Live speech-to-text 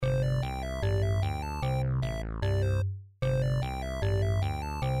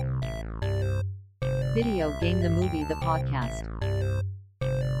Video Game the Movie the Podcast.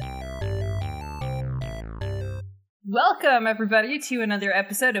 Welcome, everybody, to another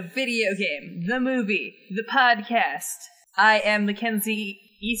episode of Video Game the Movie the Podcast. I am Mackenzie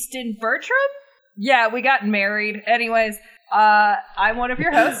Easton Bertram? Yeah, we got married. Anyways, I'm one of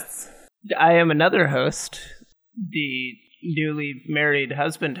your hosts. I am another host, the newly married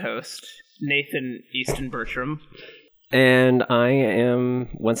husband host, Nathan Easton Bertram. And I am,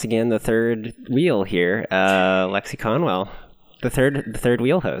 once again, the third wheel here, Lexi Conwell, the third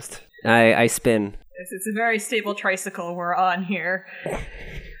wheel host. I spin. It's a very stable tricycle we're on here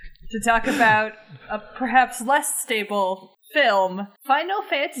to talk about a perhaps less stable film, Final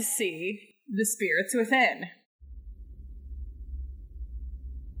Fantasy: The Spirits Within.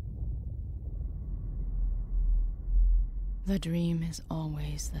 The dream is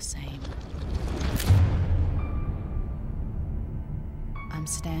always the same. I'm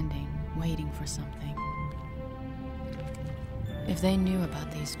standing, waiting for something. If they knew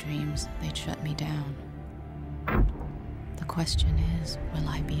about these dreams, they'd shut me down. The question is, will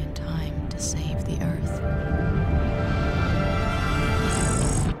I be in time to save the Earth?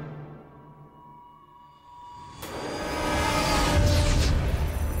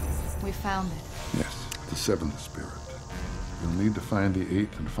 We found it. Yes, the seventh spirit. You'll need to find the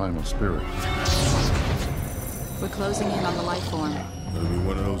eighth and final spirit. We're closing in on the life form. It'll be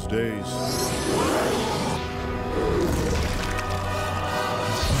one of those days.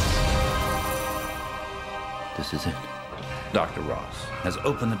 This is it. Dr. Ross has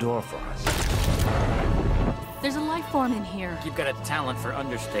opened the door for us. There's a life form in here. You've got a talent for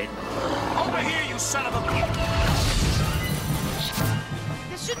understatement. Over here, you son of a...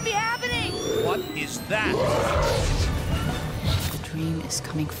 This shouldn't be happening! What is that? The dream is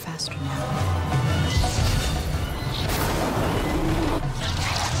coming faster now.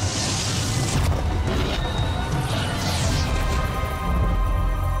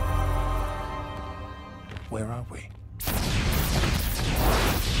 Where are we?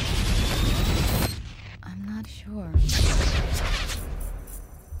 I'm not sure.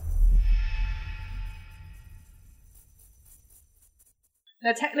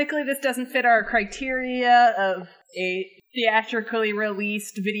 Now, technically, this doesn't fit our criteria of a theatrically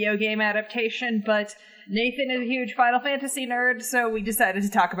released video game adaptation, but Nathan is a huge Final Fantasy nerd, so we decided to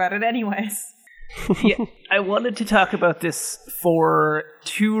talk about it anyways. Yeah, I wanted to talk about this for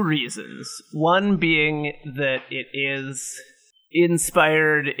two reasons. One being that it is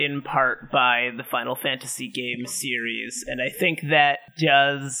inspired in part by the Final Fantasy game series, and I think that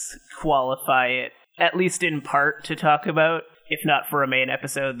does qualify it, at least in part, to talk about. If not for a main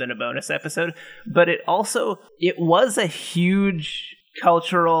episode, then a bonus episode. But it was a huge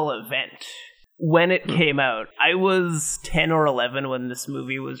cultural event when it came out. I was 10 or 11 when this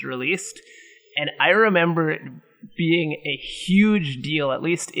movie was released, and I remember it being a huge deal, at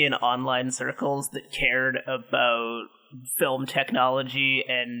least in online circles that cared about film technology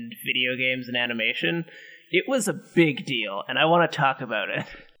and video games and animation. It was a big deal, and I want to talk about it.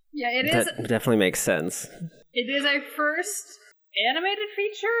 Yeah, it is. That definitely makes sense. It is our first animated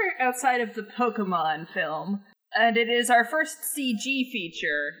feature outside of the Pokemon film, and it is our first CG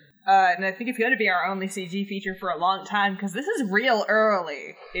feature. And I think it's going to be our only CG feature for a long time, because this is real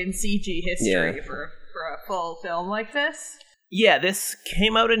early in CG history for a full film like this. Yeah, this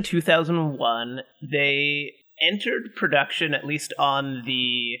came out in 2001. They entered production, at least on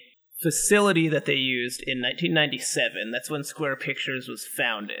the facility that they used, in 1997. That's when Square Pictures was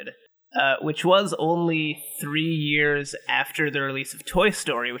founded. Which was only 3 years after the release of Toy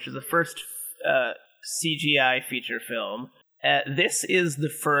Story, which was the first CGI feature film. This is the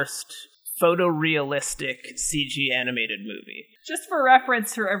first photorealistic CG animated movie. Just for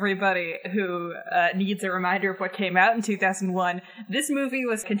reference for everybody who needs a reminder of what came out in 2001, this movie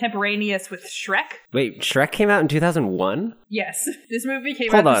was contemporaneous with Shrek. Wait, Shrek came out in 2001? Yes, this movie came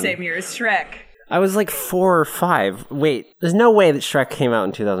Hold out on. the same year as Shrek. I was like 4 or 5. Wait, there's no way that Shrek came out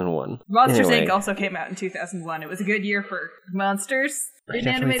in 2001. Monsters Anyway. Inc. also came out in 2001. It was a good year for monsters I in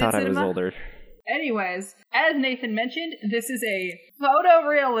definitely animated thought cinema. I was older. Anyways, as Nathan mentioned, this is a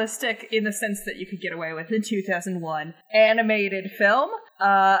photorealistic, in the sense that you could get away with in 2001, animated film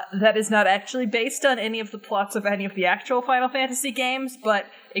that is not actually based on any of the plots of any of the actual Final Fantasy games, but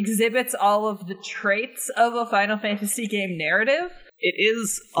exhibits all of the traits of a Final Fantasy game narrative. It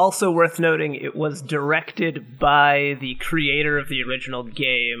is also worth noting it was directed by the creator of the original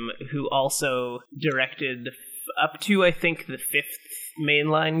game, who also directed up to, I think, the 5th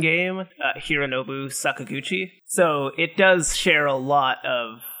mainline game, Hironobu Sakaguchi. So it does share a lot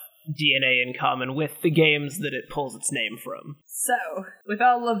of DNA in common with the games that it pulls its name from. So, with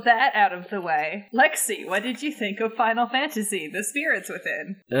all of that out of the way, Lexi, what did you think of Final Fantasy, The Spirits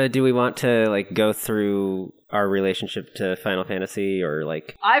Within? Do we want to go through our relationship to Final Fantasy, or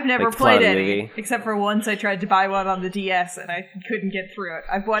I've never like, plot played of the any, movie? except for once I tried to buy one on the DS and I couldn't get through it.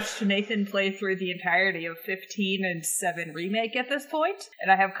 I've watched Nathan play through the entirety of 15 and 7 Remake at this point,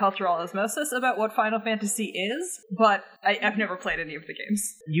 and I have cultural osmosis about what Final Fantasy is, but I've never played any of the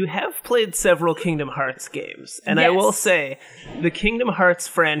games. You have played several Kingdom Hearts games, and I Yes. will say, the Kingdom Hearts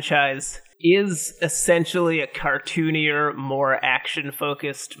franchise is essentially a cartoonier, more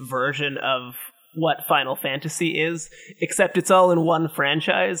action-focused version of what Final Fantasy is, except it's all in one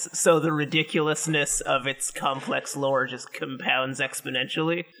franchise, so the ridiculousness of its complex lore just compounds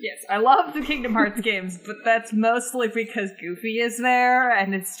exponentially. Yes, I love the Kingdom Hearts games, but that's mostly because Goofy is there,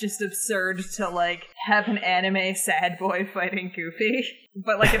 and it's just absurd to, have an anime sad boy fighting Goofy,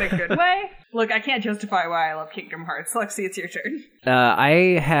 but, in a good way. Look, I can't justify why I love Kingdom Hearts. Lexi, it's your turn.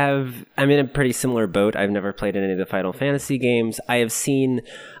 I'm in a pretty similar boat. I've never played any of the Final Fantasy games. I have seen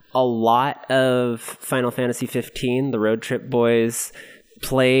a lot of Final Fantasy 15, the Road Trip Boys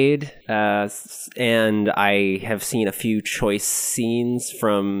played, and I have seen a few choice scenes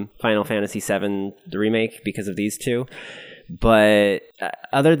from Final Fantasy 7, the remake, because of these two. But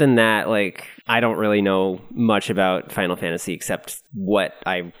other than that, I don't really know much about Final Fantasy except what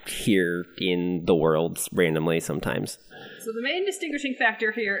I hear in the worlds randomly sometimes. So the main distinguishing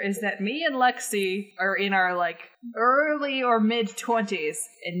factor here is that me and Lexi are in our, early or mid-20s,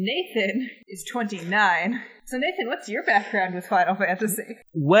 and Nathan is 29. So Nathan, what's your background with Final Fantasy?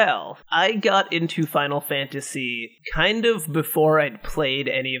 Well, I got into Final Fantasy kind of before I'd played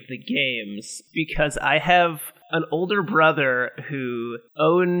any of the games, because I have an older brother who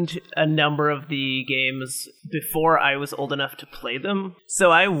owned a number of the games before I was old enough to play them.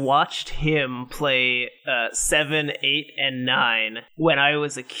 So I watched him play 7, 8, and 9 when I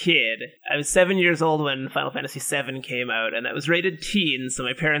was a kid. I was 7 years old when Final Fantasy 7 came out, and that was rated teen, so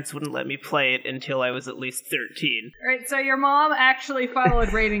my parents wouldn't let me play it until I was at least 13. Alright, so your mom actually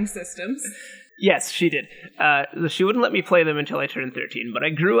followed rating systems. Yes, she did. She wouldn't let me play them until I turned 13, but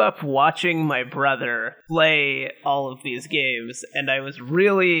I grew up watching my brother play all of these games, and I was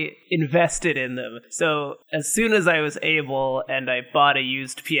really invested in them. So as soon as I was able and I bought a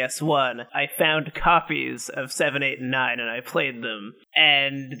used PS1, I found copies of 7, 8, and 9, and I played them.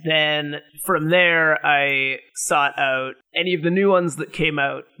 And then from there, I sought out any of the new ones that came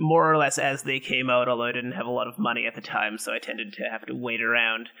out, more or less as they came out, although I didn't have a lot of money at the time, so I tended to have to wait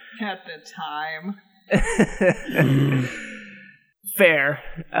around. At the time. Fair.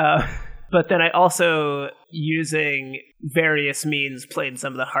 But then I also, using various means, played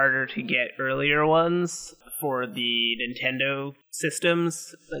some of the harder to get earlier ones for the Nintendo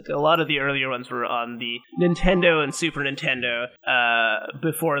systems. A lot of the earlier ones were on the Nintendo and Super Nintendo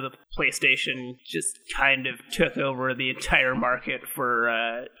before the PlayStation just kind of took over the entire market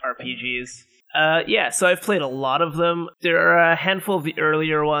for RPGs. So I've played a lot of them. There are a handful of the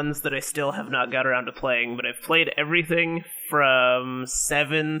earlier ones that I still have not got around to playing, but I've played everything from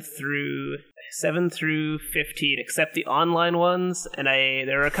 7 through 15, except the online ones, and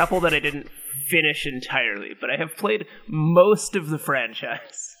there are a couple that I didn't finish entirely, but I have played most of the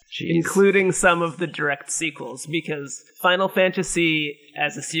franchise. Jeez. Including some of the direct sequels, because Final Fantasy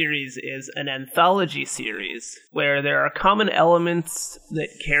as a series is an anthology series where there are common elements that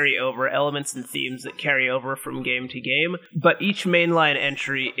carry over, elements and themes that carry over from game to game, but each mainline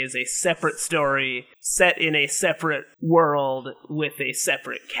entry is a separate story set in a separate world with a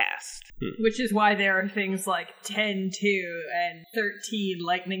separate cast. Which is why there are things like 10-2 and 13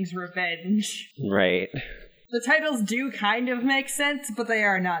 Lightning's Revenge. Right. The titles do kind of make sense, but they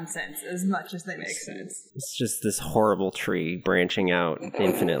are nonsense as much as they make sense. It's just this horrible tree branching out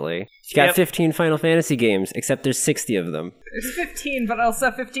infinitely. You got 15 Final Fantasy games, except there's 60 of them. There's 15, but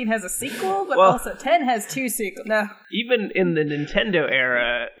also 15 has a sequel, but also 10 has 2 sequels. No. Even in the Nintendo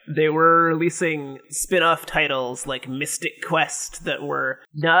era, they were releasing spin-off titles like Mystic Quest that were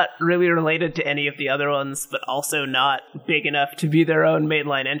not really related to any of the other ones, but also not big enough to be their own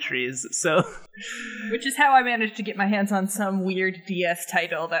mainline entries, so... Which is how I managed to get my hands on some weird DS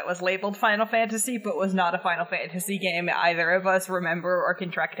title that was labeled Final Fantasy, but was not a Final Fantasy game either of us remember or can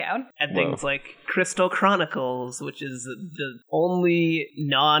track down. And things like Crystal Chronicles, which is the only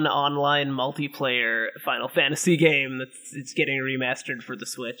non-online multiplayer Final Fantasy game that's getting remastered for the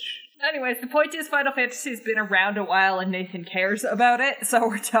Switch. Anyways, the point is Final Fantasy's been around a while and Nathan cares about it, so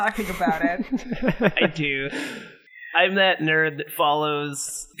we're talking about it. I do. I'm that nerd that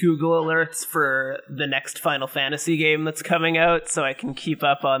follows Google alerts for the next Final Fantasy game that's coming out, so I can keep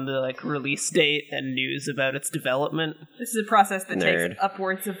up on the release date and news about its development. This is a process that Nerd. takes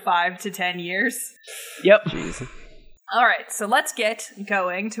upwards of 5 to 10 years. Yep. Jeez. All right, so let's get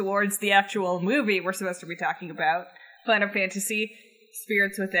going towards the actual movie we're supposed to be talking about, Final Fantasy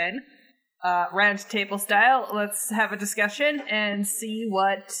Spirits Within. Round table style, let's have a discussion and see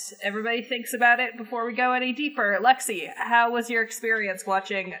what everybody thinks about it before we go any deeper. Lexi, how was your experience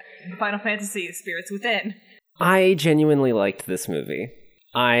watching Final Fantasy Spirits Within? I genuinely liked this movie.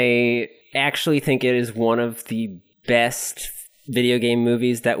 I actually think it is one of the best video game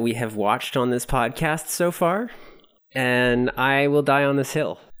movies that we have watched on this podcast so far, and I will die on this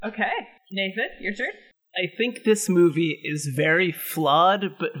hill. Okay, Nathan, your turn. I think this movie is very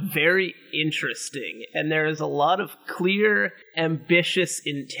flawed, but very interesting, and there is a lot of clear, ambitious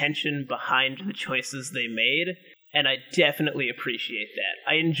intention behind the choices they made, and I definitely appreciate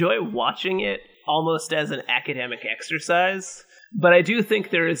that. I enjoy watching it almost as an academic exercise, but I do think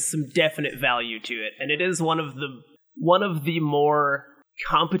there is some definite value to it, and it is one of the more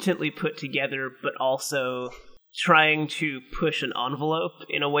competently put together, but also trying to push an envelope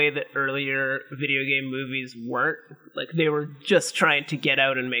in a way that earlier video game movies weren't. They were just trying to get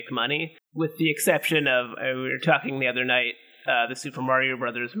out and make money, with the exception of, we were talking the other night, the Super Mario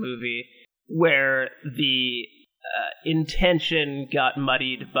Brothers movie, where the intention got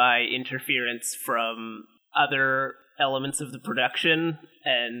muddied by interference from other elements of the production,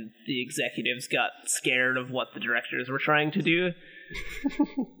 and the executives got scared of what the directors were trying to do.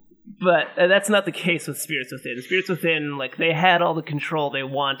 But that's not the case with Spirits Within. Spirits Within, they had all the control they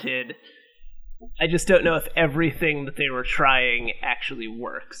wanted. I just don't know if everything that they were trying actually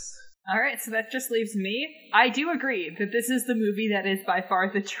works. All right, so that just leaves me. I do agree that this is the movie that is by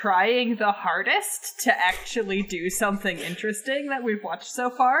far trying the hardest to actually do something interesting that we've watched so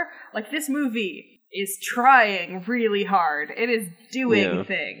far. This movie is trying really hard. It is doing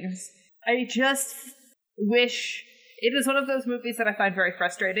things. I just wish... It is one of those movies that I find very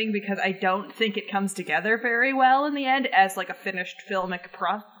frustrating because I don't think it comes together very well in the end as a finished filmic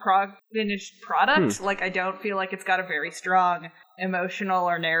finished product. I don't feel like it's got a very strong emotional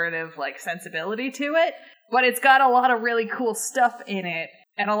or narrative sensibility to it, but it's got a lot of really cool stuff in it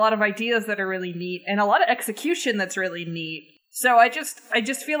and a lot of ideas that are really neat and a lot of execution that's really neat. So I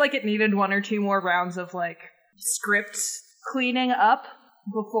just feel like it needed 1 or 2 more rounds of script cleaning up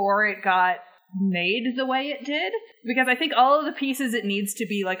before it got made the way it did, because I think all of the pieces it needs to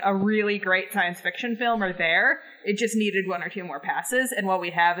be a really great science fiction film are there. It just needed 1 or 2 more passes, and what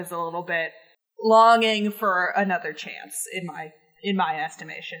we have is a little bit longing for another chance in my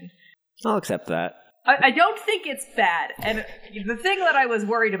estimation. I'll accept that. I don't think it's bad, and the thing that I was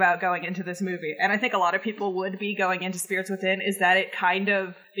worried about going into this movie, and I think a lot of people would be going into Spirits Within, is that it kind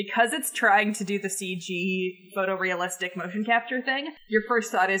of, because it's trying to do the CG photorealistic motion capture thing, your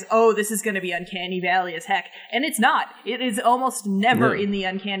first thought is, oh, this is going to be Uncanny Valley as heck, and it's not. It is almost never in the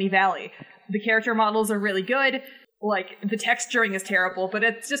Uncanny Valley. The character models are really good, the texturing is terrible, but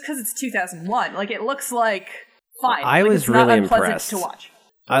it's just because it's 2001. It looks fine. I was it's not really unpleasant impressed to watch.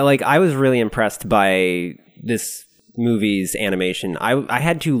 I was really impressed by this movie's animation. I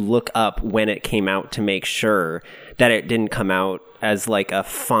had to look up when it came out to make sure that it didn't come out as a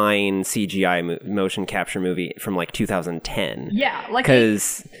fine CGI motion capture movie from 2010. Yeah,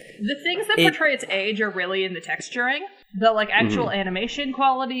 because the things that portray its age are really in the texturing, the actual animation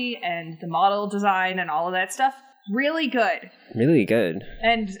quality and the model design and all of that stuff. Really good. Really good.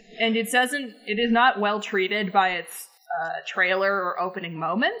 And it is not well treated by its trailer or opening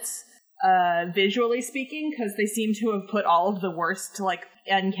moments, visually speaking, because they seem to have put all of the worst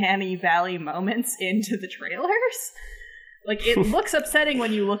Uncanny Valley moments into the trailers. It looks upsetting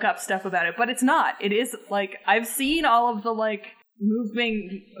when you look up stuff about it, but it's not. It is I've seen all of the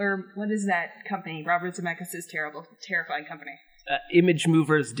moving, or what is that company? Robert Zemeckis' terrifying company. Image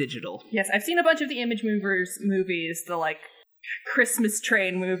Movers Digital. Yes, I've seen a bunch of the Image Movers movies, the Christmas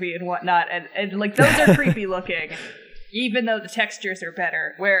Train movie and whatnot, and those are creepy looking, even though the textures are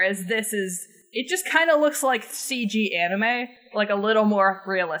better. Whereas it just kind of looks like CG anime, a little more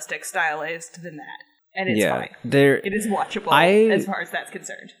realistic stylized than that. And it's fine. It is watchable as far as that's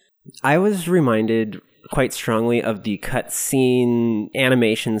concerned. I was reminded quite strongly of the cutscene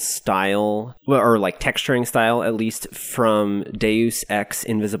animation style, or texturing style, at least from Deus Ex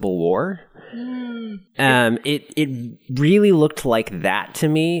Invisible War. It really looked like that to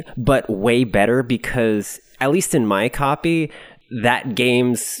me, but way better, because at least in my copy, that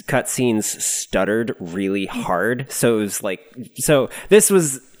game's cutscenes stuttered really hard. So it was this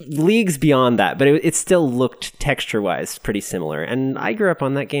was leagues beyond that, but it still looked texture-wise pretty similar. And I grew up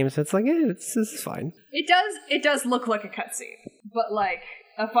on that game, so it's like, this is fine. It does look like a cutscene, but like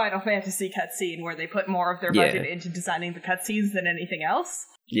a Final Fantasy cutscene where they put more of their budget into designing the cutscenes than anything else.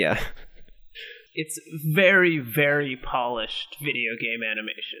 Yeah. It's very, very polished video game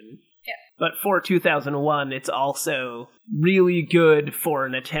animation. Yeah. But for 2001, it's also really good for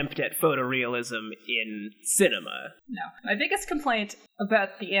an attempt at photorealism in cinema. No. My biggest complaint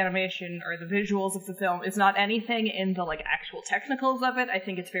about the animation or the visuals of the film is not anything in the like actual technicals of it. I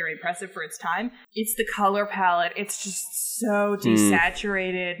think it's very impressive for its time. It's the color palette. It's just so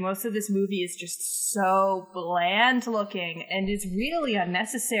desaturated. Most of this movie is just so bland looking and is really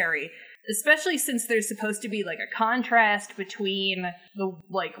unnecessary. Especially since there's supposed to be like a contrast between the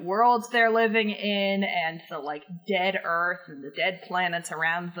like worlds they're living in and the like dead Earth and the dead planets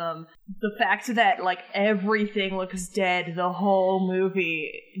around them. The fact that like everything looks dead the whole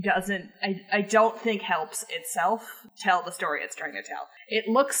movie doesn't, I don't think helps itself tell the story it's trying to tell. It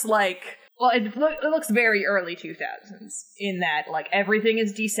looks like, well, it looks very early 2000s in that, like, everything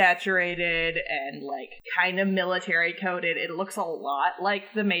is desaturated and, like, kind of military coded. It looks a lot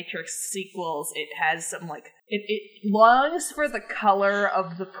like the Matrix sequels. It has some, like, it longs for the color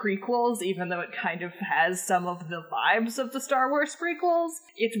of the prequels, even though it kind of has some of the vibes of the Star Wars prequels.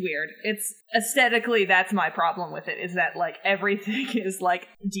 It's weird. It's, aesthetically, that's my problem with it, is that, like, everything is, like,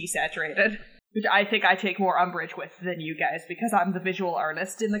 desaturated. Which I think I take more umbrage with than you guys, because I'm the visual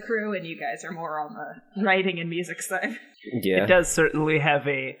artist in the crew, and you guys are more on the writing and music side. Yeah. It does certainly have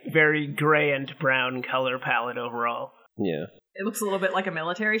a very gray and brown color palette overall. Yeah. It looks a little bit like a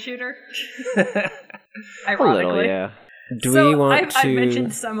military shooter. A Ironically. little, yeah. I've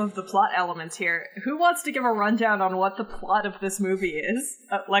mentioned some of the plot elements here. Who wants to give a rundown on what the plot of this movie is?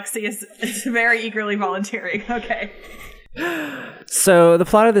 Lexi is very eagerly volunteering. Okay. So the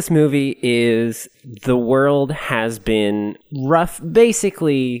plot of this movie is the world has been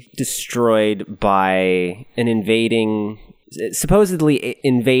basically destroyed by an supposedly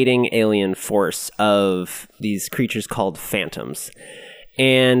invading alien force of these creatures called phantoms.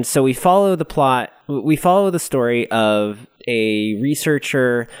 And so we follow the story of a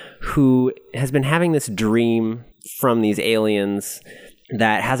researcher who has been having this dream from these aliens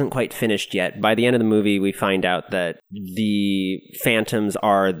that hasn't quite finished yet. By the end of the movie, we find out that the phantoms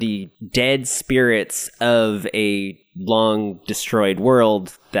are the dead spirits of a long destroyed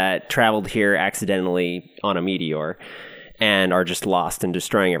world that traveled here accidentally on a meteor and are just lost and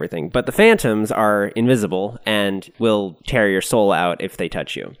destroying everything. But the phantoms are invisible and will tear your soul out if they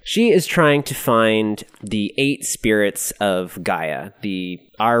touch you. She is trying to find the 8 spirits of Gaia,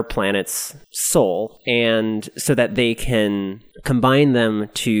 our planet's soul, and so that they can combine them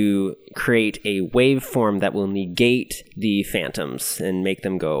to create a waveform that will negate the phantoms and make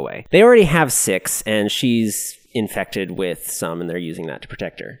them go away. They already have 6, and she's infected with some, and they're using that to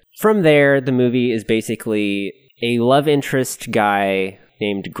protect her. From there, the movie is basically a love interest guy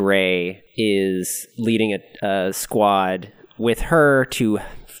named Gray is leading a squad with her to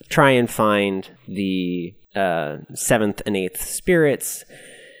try and find the 7th and 8th spirits.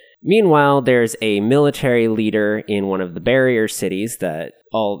 Meanwhile, there's a military leader in one of the barrier cities that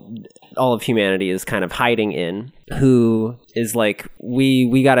all of humanity is kind of hiding in, who is like,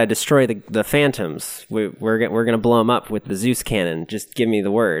 we gotta destroy the phantoms. We're gonna blow them up with the Zeus cannon. Just give me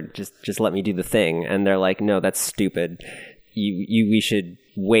the word. Just let me do the thing. And they're like, no, that's stupid. We should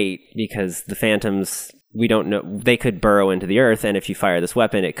wait, because the phantoms, we don't know, they could burrow into the earth, and if you fire this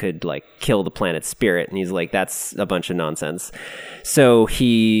weapon, it could like kill the planet's spirit. And he's like, that's a bunch of nonsense. So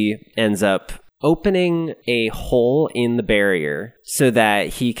he ends up opening a hole in the barrier so that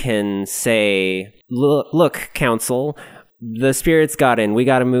he can say, look, Council, the spirits got in. We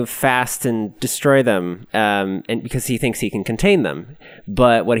got to move fast and destroy them, and because he thinks he can contain them.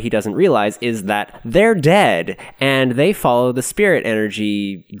 But what he doesn't realize is that they're dead, and they follow the spirit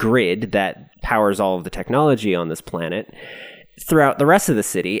energy grid that powers all of the technology on this planet throughout the rest of the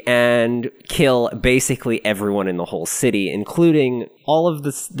city, and kill basically everyone in the whole city, including all of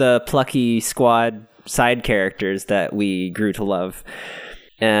the plucky squad side characters that we grew to love.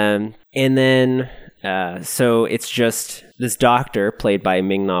 And then so it's just this doctor played by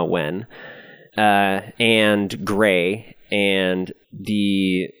Ming-Na Wen and Gray and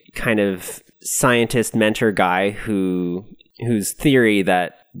the kind of scientist mentor guy whose theory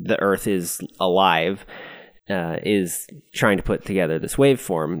that the Earth is alive is trying to put together this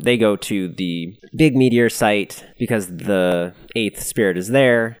waveform. They go to the big meteor site because the 8th spirit is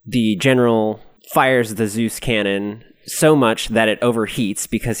there. The general fires the Zeus cannon so much that it overheats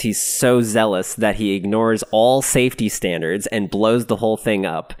because he's so zealous that he ignores all safety standards and blows the whole thing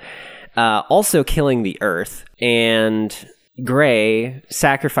up, also killing the Earth. And Gray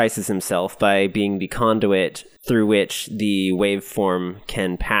sacrifices himself by being the conduit through which the waveform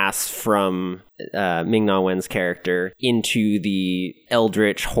can pass from Ming-Na Wen's character into the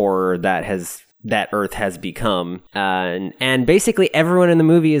eldritch horror that Earth has become. And basically everyone in the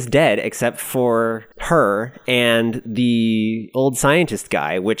movie is dead except for her and the old scientist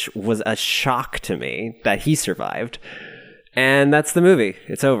guy, which was a shock to me that he survived. And that's the movie.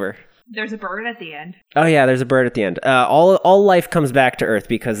 It's over. There's a bird at the end. Oh yeah, there's a bird at the end. All life comes back to Earth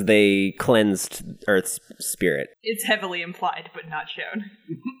because they cleansed Earth's spirit. It's heavily implied, but not shown.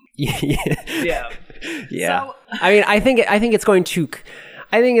 Yeah. So, I mean, I think it's going to.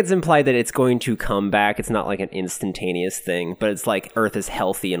 I think it's implied that it's going to come back. It's not like an instantaneous thing, but it's like Earth is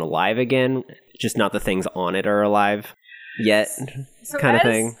healthy and alive again. Just not the things on it are alive yet, kind of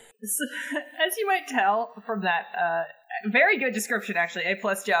thing. So, as you might tell from that very good description, actually, A+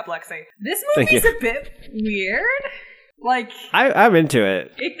 job, Lexi. This movie's a bit weird. Like, I'm into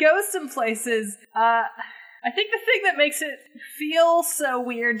it. It goes some places. I think the thing that makes it feel so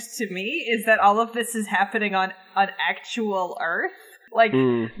weird to me is that all of this is happening on actual Earth. Like,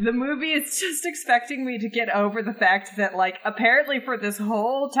 the movie is just expecting me to get over the fact that, like, apparently for this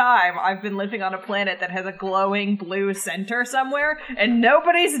whole time, I've been living on a planet that has a glowing blue center somewhere, and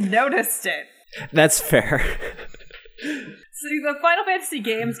nobody's noticed it. That's fair. See, the Final Fantasy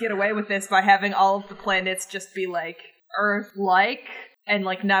games get away with this by having all of the planets just be, like, Earth-like, and,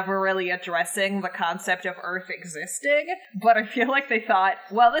 like, never really addressing the concept of Earth existing. But I feel like they thought,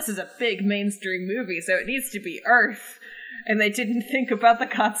 well, this is a big mainstream movie, so it needs to be Earth. And they didn't think about the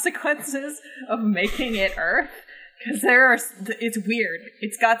consequences of making it Earth. Because it's weird.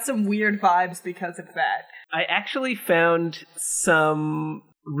 It's got some weird vibes because of that. I actually found some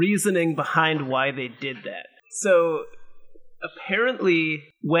reasoning behind why they did that. So, apparently,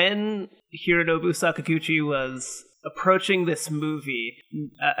 when Hironobu Sakaguchi was approaching this movie,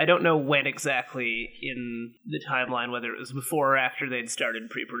 I don't know when exactly in the timeline, whether it was before or after they'd started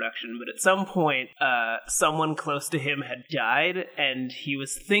pre-production, but at some point, someone close to him had died, and he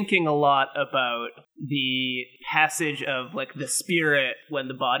was thinking a lot about the passage of, like, the spirit when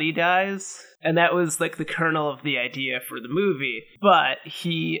the body dies. And that was, like, the kernel of the idea for the movie. But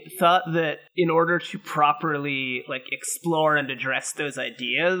he thought that in order to properly, like, explore and address those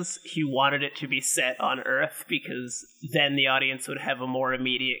ideas, he wanted it to be set on Earth, because then the audience would have a more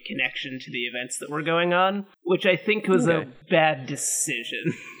immediate connection to the events that were going on, which I think was a bad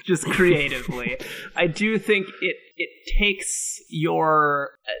decision, just creatively. I do think it takes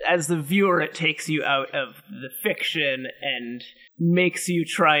as the viewer, it takes you out of the fiction and makes you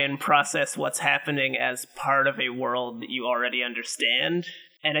try and process what's happening as part of a world that you already understand.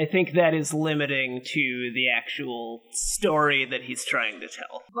 And I think that is limiting to the actual story that he's trying to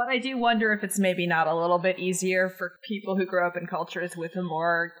tell. But I do wonder if it's maybe not a little bit easier for people who grow up in cultures with a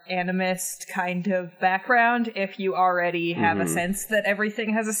more animist kind of background. If you already have a sense that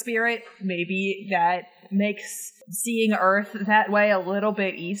everything has a spirit, maybe that makes seeing Earth that way a little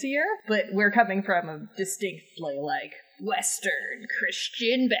bit easier. But we're coming from a distinctly, like, Western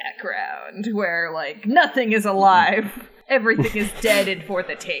Christian background where, like, nothing is alive. Everything is dead and for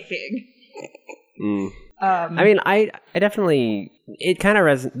the taking. I mean, I definitely, it kind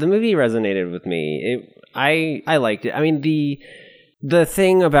of the movie resonated with me. I liked it. I mean, the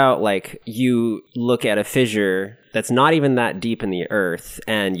thing about, like, you look at a fissure that's not even that deep in the Earth,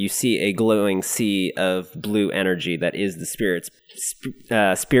 and you see a glowing sea of blue energy that is the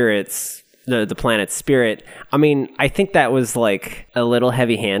the planet's spirit. I mean, I think that was, like, a little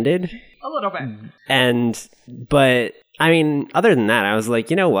heavy-handed. A little bit. But I mean, other than that, I was like,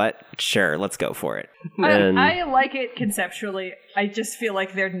 you know what? Sure, let's go for it. I like it conceptually. I just feel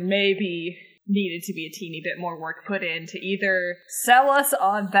like there maybe needed to be a teeny bit more work put in to either sell us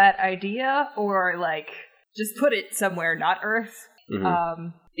on that idea or, like, just put it somewhere not Earth.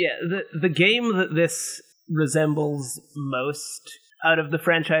 The game that this resembles most out of the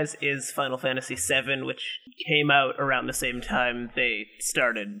franchise is Final Fantasy VII, which came out around the same time they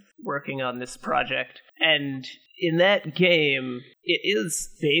started working on this project. And in that game, it is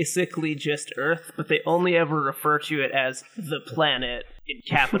basically just Earth, but they only ever refer to it as the planet in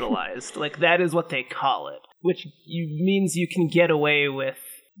capitalized. Like, that is what they call it, which means you can get away with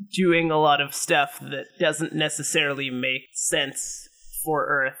doing a lot of stuff that doesn't necessarily make sense for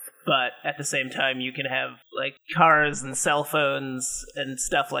Earth, but at the same time you can have, like, cars and cell phones and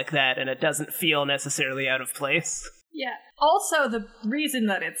stuff like that, and it doesn't feel necessarily out of place. Yeah. Also, the reason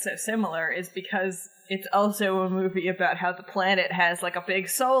that it's so similar is because it's also a movie about how the planet has like a big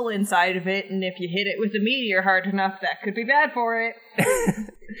soul inside of it, and if you hit it with a meteor hard enough, that could be bad for it.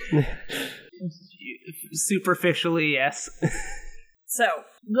 Superficially, yes. So,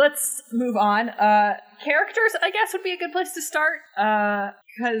 let's move on. Characters, I guess, would be a good place to start,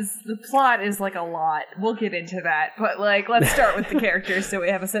 because the plot is, like, a lot. We'll get into that, but, like, let's start with the characters so we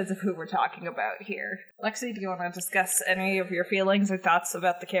have a sense of who we're talking about here. Lexi, do you want to discuss any of your feelings or thoughts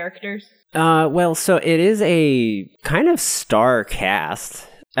about the characters? Well, so it is a kind of star cast,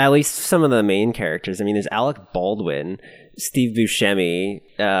 at least some of the main characters. I mean, there's Alec Baldwin, Steve Buscemi,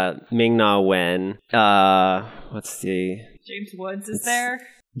 Ming-Na Wen, what's the... James Woods is there.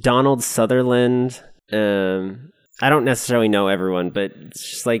 Donald Sutherland. I don't necessarily know everyone, but it's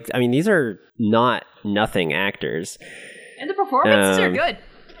just like, I mean, these are not nothing actors. And the performances are good,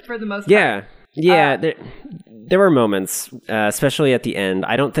 for the most part. Yeah, there were moments, especially at the end.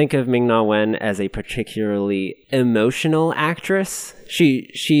 I don't think of Ming-Na Wen as a particularly emotional actress.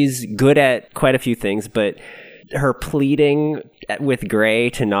 She's good at quite a few things, but her pleading with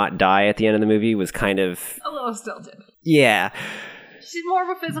Gray to not die at the end of the movie was kind of... a little stilted. Yeah. She's more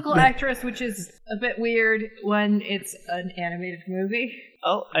of a physical actress, which is a bit weird when it's an animated movie.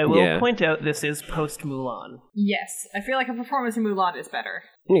 Oh, I will point out this is post-Mulan. Yes, I feel like a performance in Mulan is better.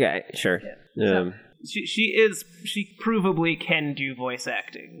 Okay, sure. Yeah. She provably can do voice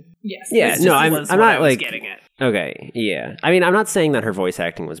acting. Yes. Yeah, no, I'm not like getting it. Okay, yeah. I mean, I'm not saying that her voice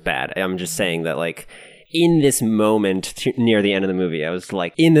acting was bad. I'm just saying that, like, in this moment near the end of the movie, I was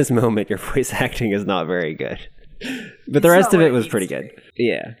like, in this moment, your voice acting is not very good. But the rest of it was pretty good.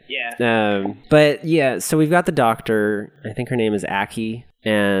 Yeah. Yeah. But yeah, so we've got the doctor. I think her name is Aki,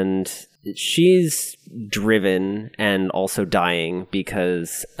 and she's driven and also dying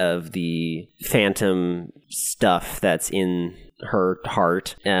because of the phantom stuff that's in her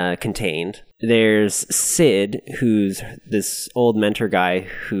heart contained. There's Sid, who's this old mentor guy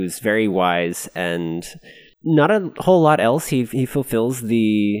who's very wise and not a whole lot else. He fulfills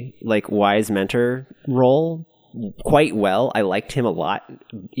the like wise mentor role quite well. I liked him a lot,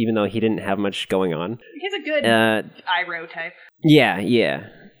 even though he didn't have much going on. He's a good Iroh type.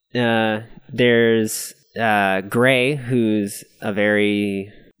 Yeah. There's Gray, who's a very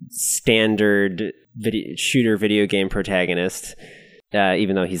standard video game protagonist,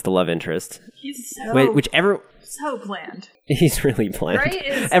 even though he's the love interest. He's so bland. He's really bland. Gray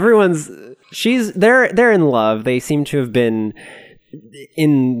is... They're in love. They seem to have been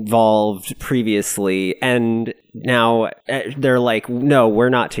involved previously, and now they're like, no, we're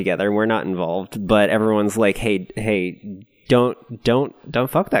not together, we're not involved, but everyone's like, hey, don't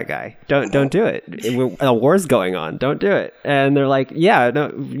fuck that guy, don't do it, a war's going on, don't do it. And they're like, yeah,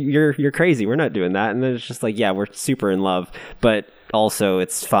 no, you're crazy, we're not doing that. And then it's just like, yeah, we're super in love, but also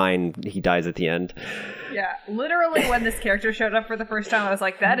it's fine, he dies at the end. Yeah, literally when this character showed up for the first time, I was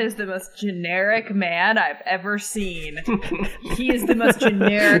like, that is the most generic man I've ever seen. He is the most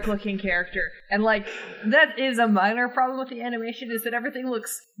generic looking character. And like, that is a minor problem with the animation, is that everything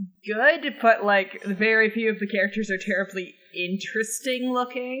looks good, but like, very few of the characters are terribly interesting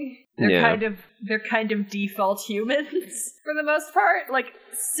looking. They're kind of default humans for the most part. Like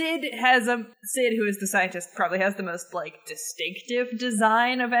Sid, who is the scientist, probably has the most like distinctive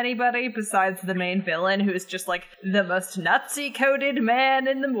design of anybody besides the main villain, who is just like the most Nazi-coded man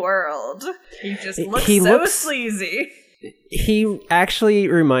in the world. He just looks sleazy. He actually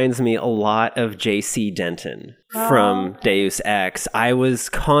reminds me a lot of J.C. Denton from Deus Ex. I was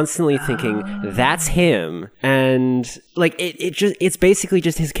constantly thinking, that's him. And like it's basically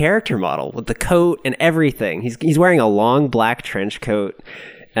just his character model with the coat and everything. He's wearing a long black trench coat.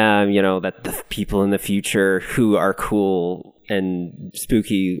 That the people in the future who are cool and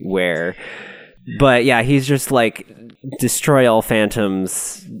spooky wear. But yeah, he's just like, destroy all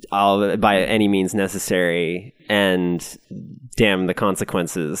phantoms by any means necessary, and damn the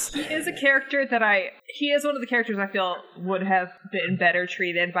consequences. He is a character he is one of the characters I feel would have been better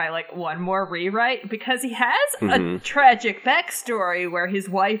treated by like one more rewrite, because he has a tragic backstory where his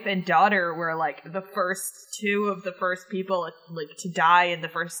wife and daughter were like the first two of the first people like to die in the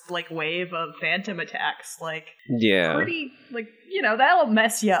first like wave of phantom attacks. Like, yeah, pretty like, that'll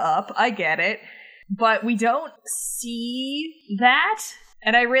mess you up. I get it. But we don't see that.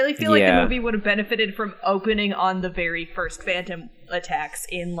 And I really feel like the movie would have benefited from opening on the very first phantom attacks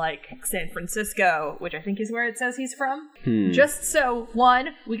in, like, San Francisco, which I think is where it says he's from. Just so, one,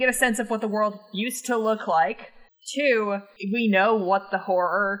 we get a sense of what the world used to look like. Two, we know what the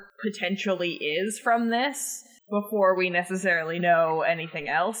horror potentially is from this before we necessarily know anything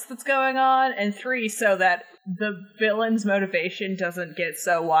else that's going on. And three, so that the villain's motivation doesn't get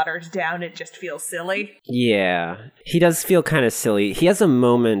so watered down, it just feels silly. Yeah. He does feel kind of silly. He has a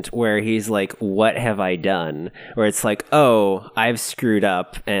moment where he's like, what have I done? Where it's like, oh, I've screwed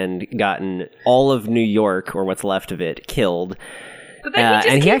up and gotten all of New York, or what's left of it, killed. But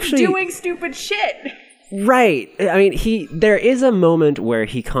then he just keeps doing stupid shit. Right. I mean, there is a moment where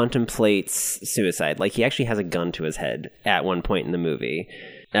he contemplates suicide. Like, he actually has a gun to his head at one point in the movie.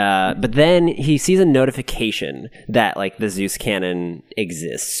 But then he sees a notification that, like, the Zeus cannon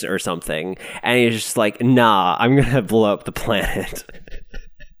exists or something. And he's just like, nah, I'm going to blow up the planet.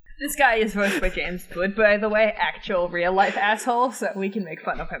 This guy is voiced by James Wood, by the way, actual real-life asshole, so we can make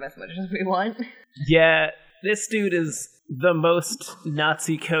fun of him as much as we want. Yeah, this dude is the most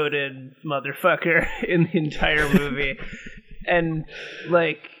Nazi-coded motherfucker in the entire movie. And,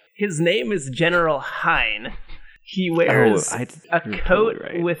 like, his name is General Hein. He wears a coat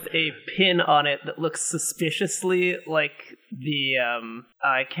with a pin on it that looks suspiciously like the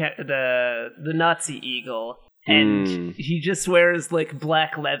Nazi eagle. And he just wears, like,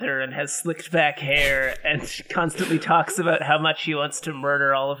 black leather and has slicked back hair and constantly talks about how much he wants to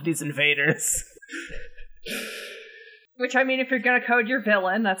murder all of these invaders. Which, I mean, if you're gonna code your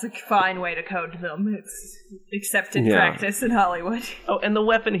villain, that's a fine way to code them. It's accepted practice in Hollywood. Oh, and the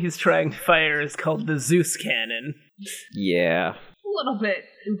weapon he's trying to fire is called the Zeus cannon. Yeah. A little bit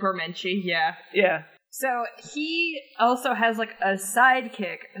ubermenschy, yeah. Yeah. So he also has, like, a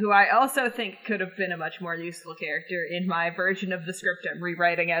sidekick who I also think could have been a much more useful character in my version of the script I'm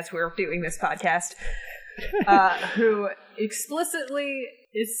rewriting as we're doing this podcast, who explicitly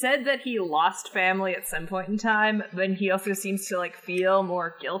is said that he lost family at some point in time, but he also seems to, like, feel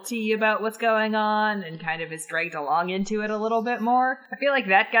more guilty about what's going on and kind of is dragged along into it a little bit more. I feel like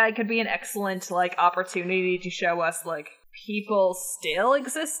that guy could be an excellent, like, opportunity to show us, like, people still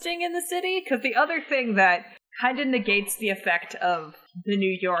existing in the city, because the other thing that kind of negates the effect of the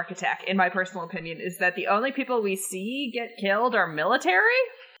New York attack, in my personal opinion, is that the only people we see get killed are military.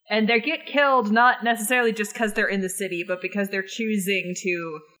 And they get killed not necessarily just because they're in the city, but because they're choosing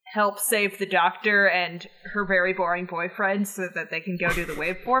to help save the doctor and her very boring boyfriend so that they can go do the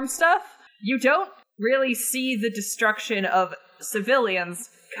waveform stuff. You don't really see the destruction of civilians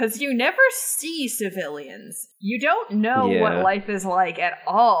because you never see civilians. You don't know what life is like at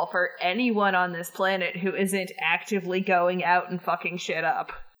all for anyone on this planet who isn't actively going out and fucking shit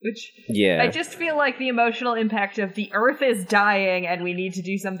up. Which, I just feel like the emotional impact of the Earth is dying and we need to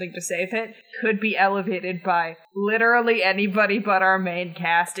do something to save it could be elevated by literally anybody but our main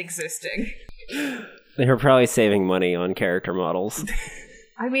cast existing. They were probably saving money on character models.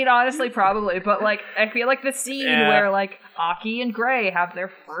 I mean, honestly, probably, but, like, I feel like the scene where, like, Aki and Gray have their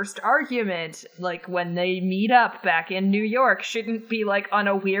first argument, like, when they meet up back in New York, shouldn't be, like, on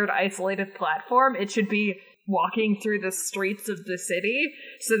a weird isolated platform. It should be walking through the streets of the city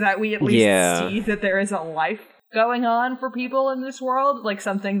so that we at least see that there is a life going on for people in this world, like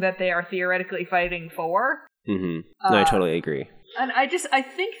something that they are theoretically fighting for. No, I totally agree. And I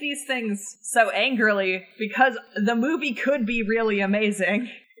think these things so angrily because the movie could be really amazing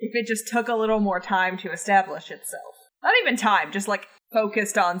if it just took a little more time to establish itself. Not even time, just, like,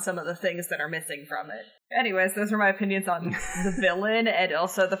 focused on some of the things that are missing from it. Anyways, those are my opinions on the villain, and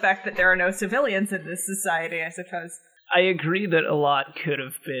also the fact that there are no civilians in this society, I suppose. I agree that a lot could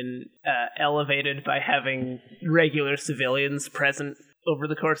have been elevated by having regular civilians present over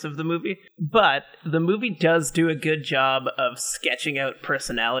the course of the movie, but the movie does do a good job of sketching out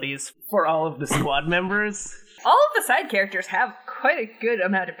personalities for all of the squad members. All of the side characters have quite a good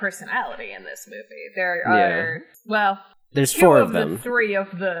amount of personality in this movie. There are, there's four of them. Three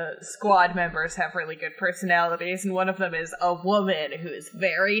of the squad members have really good personalities, and one of them is a woman who is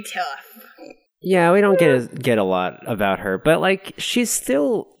very tough. Yeah, we don't get a lot about her, but, like, she's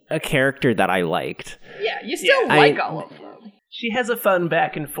still a character that I liked. Yeah, you still like all of them. She has a fun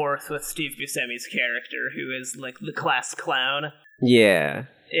back and forth with Steve Buscemi's character, who is, like, the class clown. Yeah.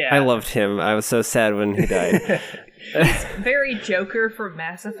 I loved him. I was so sad when he died. He's very Joker from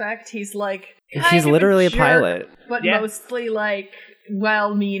Mass Effect. He's, like, he's literally a pilot. But mostly, like,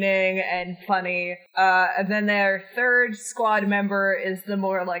 well-meaning and funny. And then their third squad member is the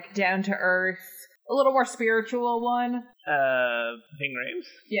more, like, down-to-earth, a little more spiritual one. Ving Rhames?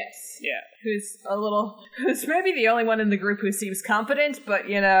 Yes. Yeah. Who's maybe the only one in the group who seems competent, but,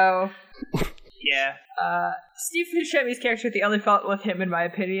 you know... Yeah. Steve Buscemi's character, the only fault with him, in my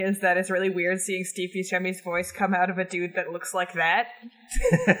opinion, is that it's really weird seeing Steve Buscemi's voice come out of a dude that looks like that.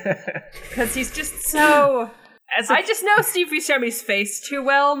 Because he's just so... I just know Steve Buscemi's face too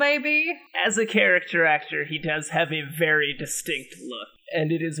well, maybe. As a character actor, he does have a very distinct look.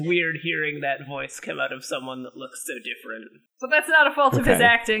 And it is weird hearing that voice come out of someone that looks so different. So that's not a fault of his Okay.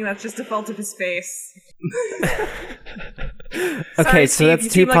 acting, that's just a fault of his face. Okay, Sorry, so Steve, that's you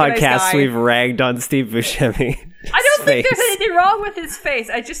two seem like a nice podcasts guy. we've ragged on Steve Buscemi. I don't think there's anything wrong with his face.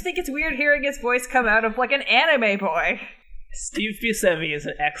 I just think it's weird hearing his voice come out of like an anime boy. Steve Buscemi is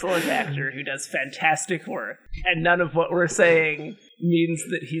an excellent actor who does fantastic work, and none of what we're saying means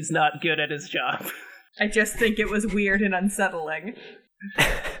that he's not good at his job. I just think it was weird and unsettling.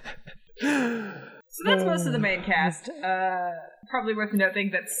 So that's most of the main cast. Probably worth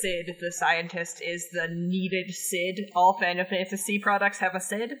noting that Sid, the scientist, is the needed Sid. All Final Fantasy products have a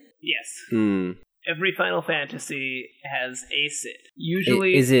Sid. Yes. Every Final Fantasy has a Sid.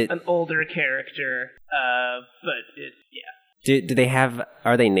 Usually Is it- an older character, but yeah. Do they have?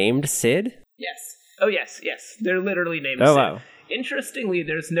 Are they named Sid? Yes. Oh, yes. They're literally named Oh, Sid. wow. Interestingly,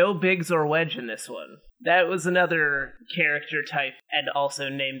 there's no Biggs or Wedge in this one. That was another character type, and also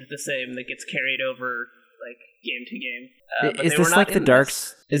named the same, that gets carried over, like, game to game. But Is they were this not like the in Dark?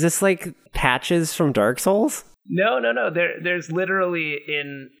 this. Is this like patches from Dark Souls? No. There's literally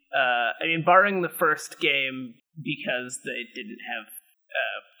in. I mean, barring the first game, because they didn't have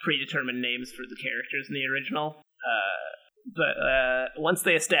predetermined names for the characters in the original. But once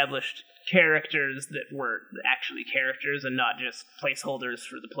they established characters that were actually characters and not just placeholders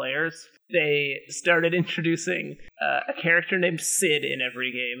for the players, they started introducing a character named Sid in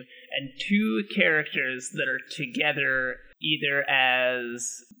every game, and two characters that are together either as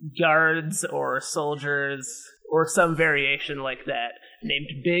guards or soldiers or some variation like that,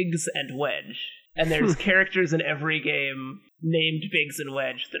 named Biggs and Wedge. And there's characters in every game named Biggs and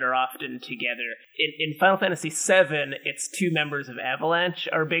Wedge that are often together. In Final Fantasy VII, it's two members of Avalanche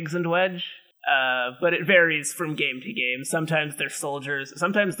are Biggs and Wedge, but it varies from game to game. Sometimes they're soldiers,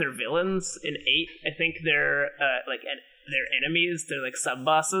 sometimes they're villains. In 8, I think they're they're enemies, they're like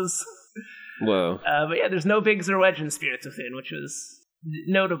sub-bosses. Whoa. But yeah, there's no Biggs or Wedge in Spirits Within, which was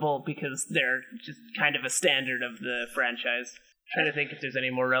notable because they're just kind of a standard of the franchise. Trying to think if there's any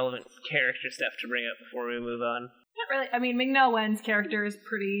more relevant character stuff to bring up before we move on. Not really. I mean, Ming-Na Wen's character is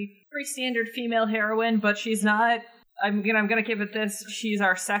pretty standard female heroine, but she's not. I'm gonna give it this. She's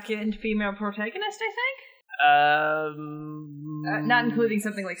our second female protagonist, I think. Not including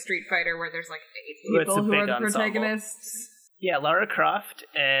something like Street Fighter, where there's like 8 Well, it's a people who are big the ensemble. protagonists. Yeah, Lara Croft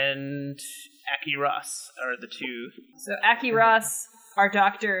and Aki Ross are the two. So Aki Ross, our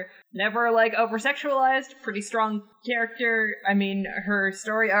doctor, never like over-sexualized, pretty strong character. I mean, her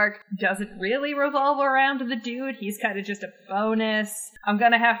story arc doesn't really revolve around the dude. He's kind of just a bonus. I'm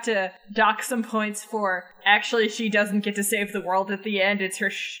gonna have to dock some points for actually she doesn't get to save the world at the end. It's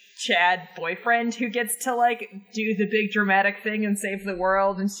her Chad boyfriend who gets to like do the big dramatic thing and save the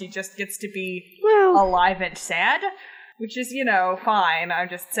world, and she just gets to be alive and sad. Which is, fine. I'm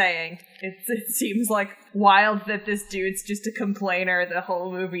just saying. It seems like wild that this dude's just a complainer the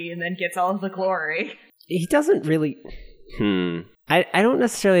whole movie and then gets all of the glory. He doesn't really. I don't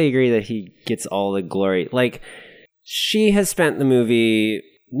necessarily agree that he gets all the glory. Like, she has spent the movie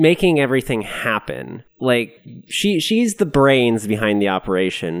making everything happen. Like, she's the brains behind the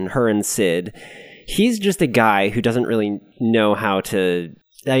operation, her and Sid. He's just a guy who doesn't really know how to.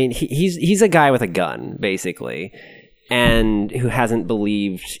 I mean, he's a guy with a gun, basically, and who hasn't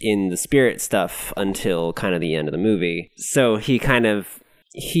believed in the spirit stuff until kind of the end of the movie. So she's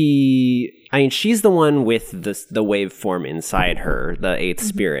the one with the waveform inside her, the 8th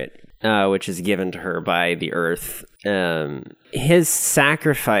spirit, which is given to her by the earth. His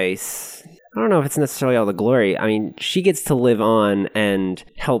sacrifice, I don't know if it's necessarily all the glory. I mean, she gets to live on and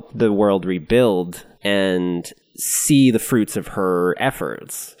help the world rebuild and see the fruits of her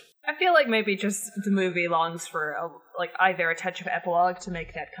efforts. I feel like maybe just the movie longs for either a touch of epilogue to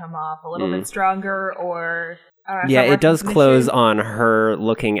make that come off a little bit stronger, or Yeah, some it does recognition. close on her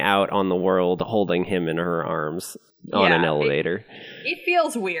looking out on the world, holding him in her arms on an elevator. It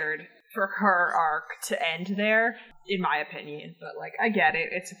feels weird for her arc to end there, in my opinion. But I get it.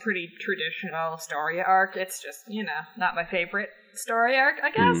 It's a pretty traditional story arc. It's just not my favorite story arc, I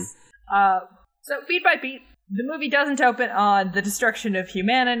guess. So beat by beat, the movie doesn't open on the destruction of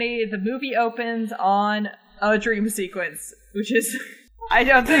humanity. The movie opens on a dream sequence, which is, I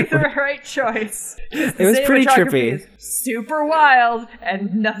don't think, the right choice. It was pretty trippy. Is super wild,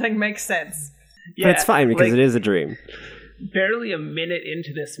 and nothing makes sense. Yeah, But it's fine because it is a dream. Barely a minute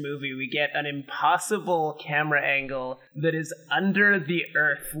into this movie, we get an impossible camera angle that is under the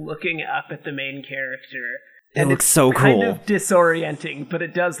earth looking up at the main character. It looks so cool. Kind of disorienting, but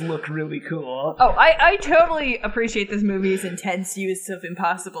it does look really cool. Oh, I totally appreciate this movie's intense use of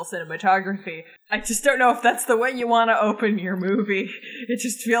impossible cinematography. I just don't know if that's the way you want to open your movie. It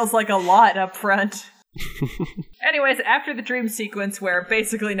just feels like a lot up front. Anyways, after the dream sequence where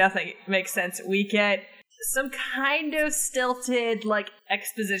basically nothing makes sense, we get some kind of stilted,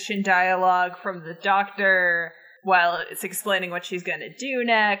 exposition dialogue from the doctor while it's explaining what she's gonna do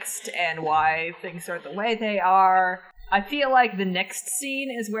next and why things are the way they are. I feel like the next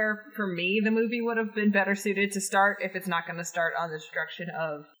scene is where, for me, the movie would have been better suited to start, if it's not gonna start on the destruction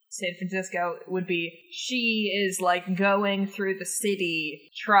of San Francisco. Would be she is going through the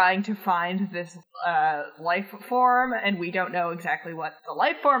city trying to find this life form, and we don't know exactly what the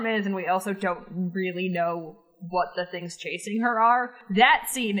life form is, and we also don't really know what the things chasing her are. That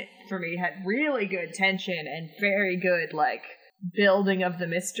scene for me had really good tension and very good building of the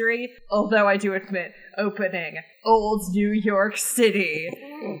mystery, although I do admit opening old New York City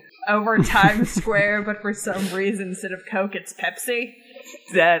over Times Square, but for some reason instead of Coke it's Pepsi.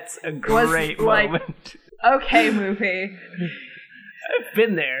 That's a great moment. Okay, movie. I've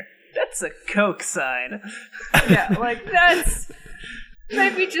been there. That's a Coke sign. Yeah, that's...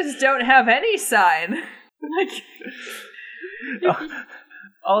 Maybe just don't have any sign.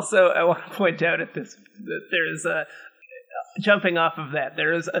 Also, I want to point out that there is jumping off of that,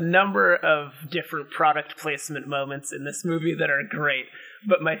 there is a number of different product placement moments in this movie that are great.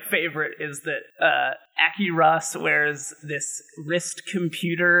 But my favorite is that Aki Ross wears this wrist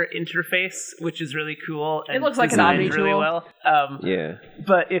computer interface, which is really cool. And it looks like an Omni tool. Really well. Yeah.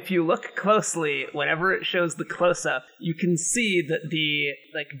 But if you look closely, whenever it shows the close-up, you can see that the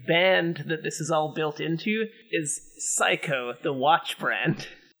band that this is all built into is Psycho, the watch brand.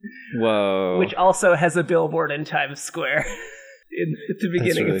 Whoa. Which also has a billboard in Times Square. At the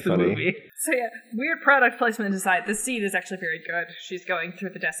beginning really of the funny. movie. So yeah, weird product placement aside, this scene is actually very good. She's going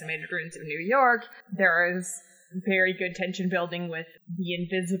through the decimated ruins of New York. There is very good tension building with the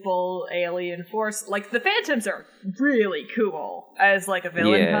invisible alien force. The Phantoms are really cool as a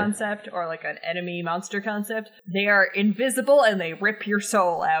villain concept or an enemy monster concept. They are invisible and they rip your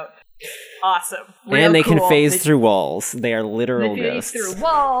soul out. Awesome. Real and they cool. can phase through walls. They are literal They ghosts. phase through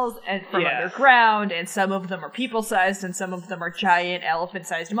walls and from underground, and some of them are people-sized, and some of them are giant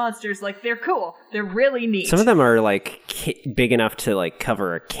elephant-sized monsters. They're cool. They're really neat. Some of them are big enough to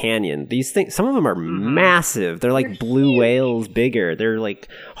cover a canyon. These things, some of them are massive. They're like blue whales bigger. They're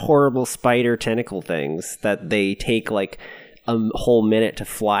horrible spider tentacle things that they take a whole minute to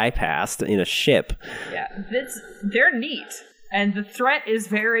fly past in a ship. Yeah, they're neat. And the threat is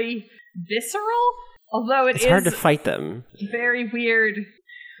very visceral, although it's hard to fight them. Very weird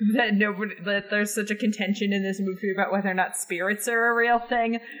that there's such a contention in this movie about whether or not spirits are a real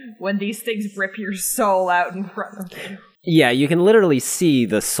thing when these things rip your soul out in front of you. Yeah, you can literally see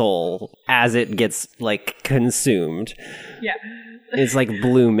the soul as it gets consumed. Yeah. It's like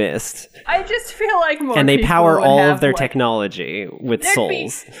blue mist. I just feel like more and they people power would all have, of their technology with there'd souls. Be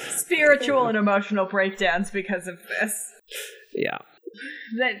spiritual and emotional breakdowns because of this. Yeah.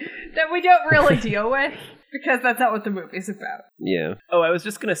 That we don't really deal with, because that's not what the movie's about. Yeah. Oh, I was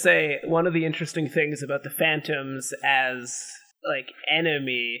just gonna say, one of the interesting things about the Phantoms as,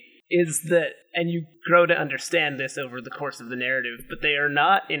 enemy is that, and you grow to understand this over the course of the narrative, but they are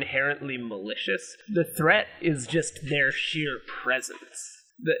not inherently malicious. The threat is just their sheer presence.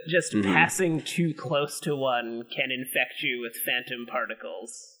 That just passing too close to one can infect you with phantom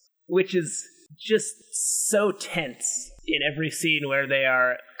particles, which is just so tense in every scene where they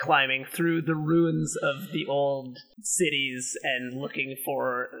are climbing through the ruins of the old cities and looking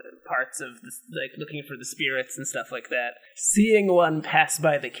for parts of looking for the spirits and stuff like that. Seeing one pass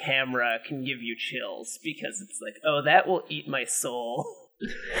by the camera can give you chills because it's oh, that will eat my soul.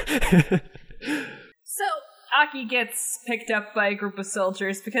 So Aki gets picked up by a group of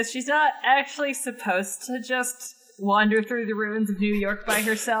soldiers because she's not actually supposed to just wander through the ruins of New York by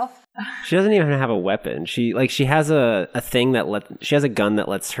herself. She doesn't even have a weapon. She has a thing she has a gun that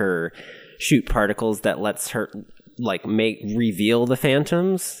lets her shoot particles that lets her reveal the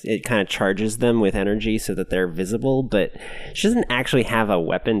phantoms. It kind of charges them with energy so that they're visible, but she doesn't actually have a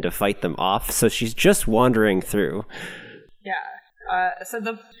weapon to fight them off, so she's just wandering through. Yeah. So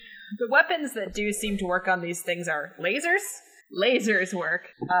the weapons that do seem to work on these things are lasers. Lasers work.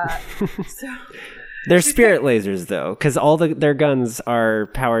 So they're spirit lasers, though, because all their guns are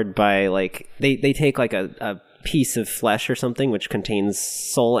powered by they take a piece of flesh or something which contains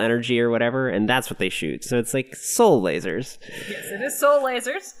soul energy or whatever, and that's what they shoot. So it's like soul lasers. Yes, it is soul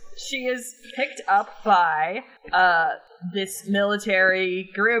lasers. She is picked up by this military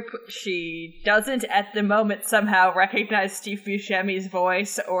group. She doesn't at the moment somehow recognize Steve Buscemi's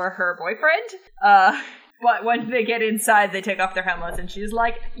voice or her boyfriend. But when they get inside, they take off their helmets, and she's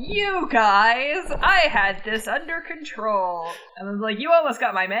like, "You guys, I had this under control." And I was like, "You almost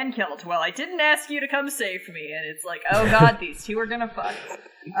got my men killed." "Well, I didn't ask you to come save me." And it's like, oh god, these two are gonna fuck.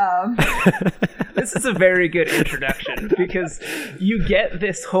 This is a very good introduction, because you get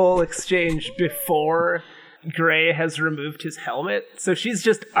this whole exchange before Gray has removed his helmet, so she's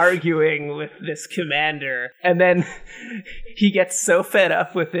just arguing with this commander, and then he gets so fed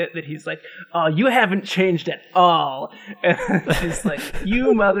up with it that he's like, "Oh, you haven't changed at all." And she's like, "You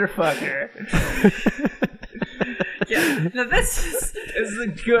motherfucker." Yeah, now this is a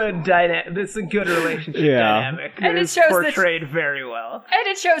good dynamic. This is a good relationship dynamic. And it is shows portrayed very well. And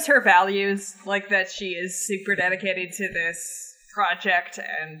it shows her values, like that she is super dedicated to this project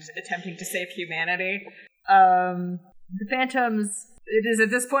and attempting to save humanity. The Phantoms, it is at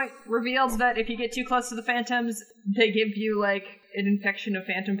this point revealed that if you get too close to the Phantoms, they give you like an infection of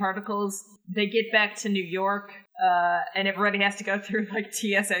phantom particles. They get back to New York, and everybody has to go through like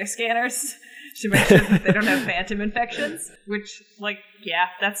TSA scanners to make sure that they don't have phantom infections, which, like, yeah,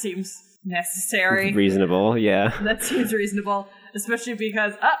 that seems necessary. Reasonable, yeah. That seems reasonable, especially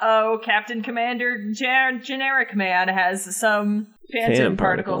because, Captain Commander Generic Man has some phantom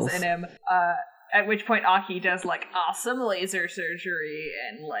particles in him. At which point Aki does, like, awesome laser surgery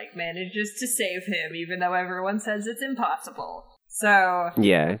and, like, manages to save him, even though everyone says it's impossible. So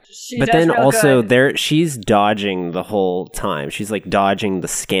yeah, she but does then real also good. she's dodging the whole time. She's like dodging the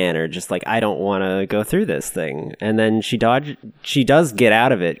scanner, just like, I don't want to go through this thing. And then she does get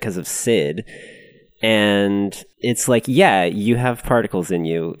out of it because of Sid. And it's like, yeah, you have particles in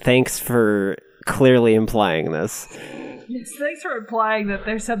you. Thanks for clearly implying this. Yes, thanks for implying that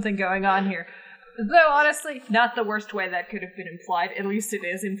there's something going on here. Though, honestly, not the worst way that could have been implied. At least it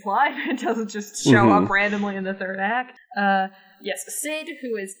is implied. It doesn't just show up randomly in the third act. Yes, Sid,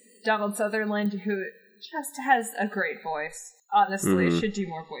 who is Donald Sutherland, who just has a great voice. Honestly, should do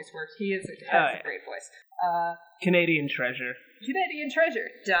more voice work. He has a great voice. Canadian treasure. Canadian treasure,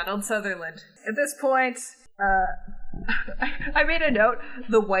 Donald Sutherland. At this point, I made a note,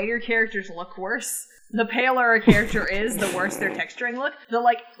 the whiter characters look worse. The paler a character is, the worse their texturing look. The,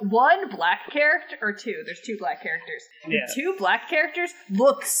 like, one black character, or two, there's two black characters. Yeah. The two black characters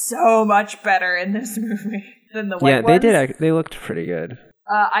look so much better in this movie than the white ones. Yeah, they did. They looked pretty good.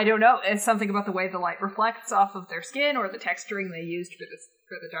 I don't know. It's something about the way the light reflects off of their skin or the texturing they used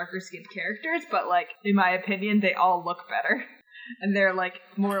for the darker skinned characters, but, like, in my opinion, they all look better. And they're, like,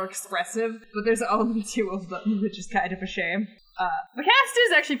 more expressive, but there's only two of them, which is kind of a shame. The cast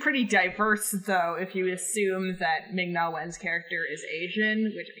is actually pretty diverse, though, if you assume that Ming-Na Wen's character is Asian,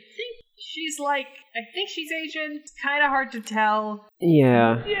 which I think she's Asian. It's kind of hard to tell.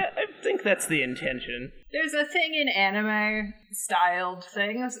 Yeah. Yeah, I think that's the intention. There's a thing in anime-styled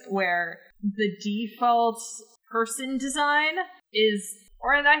things where the default person design is,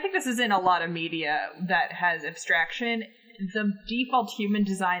 and I think this is in a lot of media that has abstraction, the default human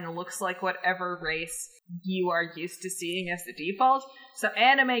design looks like whatever race you are used to seeing as the default. So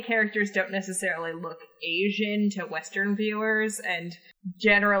anime characters don't necessarily look Asian to Western viewers, and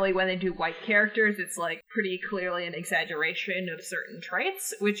generally when they do white characters, it's like pretty clearly an exaggeration of certain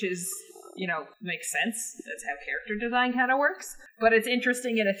traits, which is, makes sense. That's how character design kind of works. But it's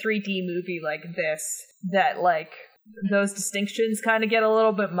interesting in a 3D movie like this that, like, those distinctions kind of get a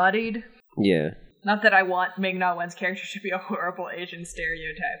little bit muddied. Yeah. Not that I want Ming-Na Wen's character to be a horrible Asian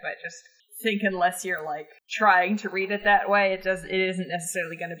stereotype, I just think unless you're, like, trying to read it that way, it isn't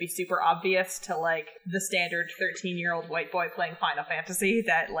necessarily going to be super obvious to, like, the standard 13-year-old white boy playing Final Fantasy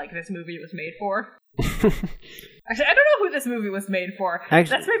that, like, this movie was made for. Actually, I don't know who this movie was made for.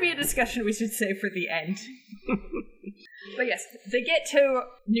 That's maybe a discussion we should save for the end. But yes, they get to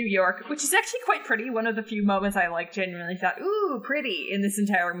New York, which is actually quite pretty. One of the few moments I, like, genuinely thought, ooh, pretty, in this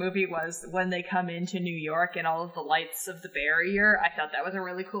entire movie was when they come into New York and all of the lights of the barrier. I thought that was a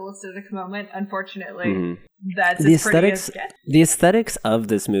really cool aesthetic moment. Unfortunately, that's as pretty as it gets. The aesthetics of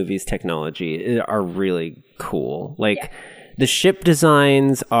this movie's technology are really cool. Like, the ship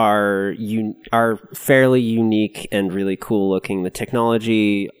designs are fairly unique and really cool looking. The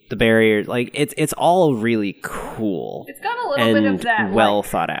technology, the barriers, like, it's all really cool. It's got a little bit of that, well, like,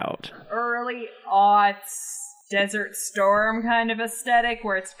 thought out, early aughts Desert Storm kind of aesthetic,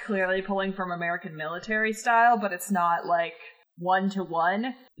 where it's clearly pulling from American military style, but it's not, like,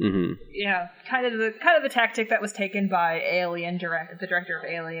 1-to-1. Mm-hmm. Yeah, kind of the tactic that was taken by the director of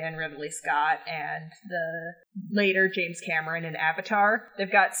Alien, Ridley Scott, and the later James Cameron in Avatar.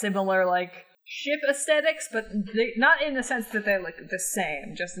 They've got similar like ship aesthetics, but not in the sense that they look the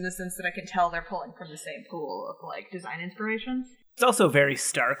same, just in the sense that I can tell they're pulling from the same pool of like design inspirations. It's also very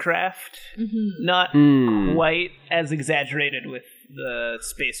StarCraft, not quite as exaggerated with the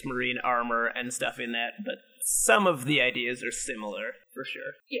Space Marine armor and stuff in that, but some of the ideas are similar, for sure.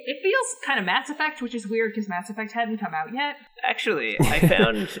 Yeah, it feels kind of Mass Effect, which is weird because Mass Effect hadn't come out yet. Actually, I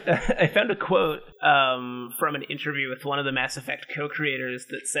found a quote from an interview with one of the Mass Effect co-creators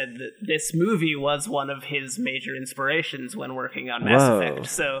that said that this movie was one of his major inspirations when working on Mass Effect.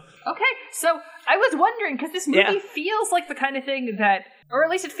 So okay, so I was wondering, because this movie feels like the kind of thing that, or at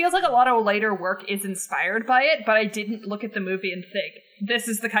least it feels like a lot of later work is inspired by it, but I didn't look at the movie and think, this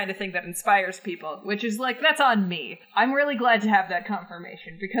is the kind of thing that inspires people, which is like, that's on me. I'm really glad to have that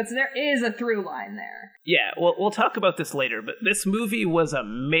confirmation, because there is a through line there. Yeah, well, we'll talk about this later, but this movie was a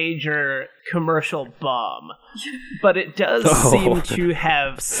major commercial bomb. But it does seem to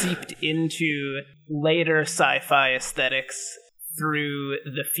have seeped into later sci-fi aesthetics through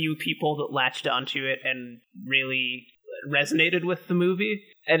the few people that latched onto it and really resonated with the movie.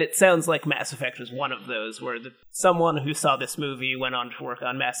 And it sounds like Mass Effect was one of those, where someone who saw this movie went on to work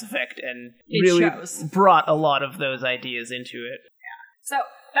on Mass Effect and really brought a lot of those ideas into it. Yeah. So,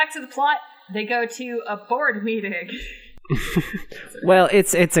 back to the plot. They go to a board meeting. Well,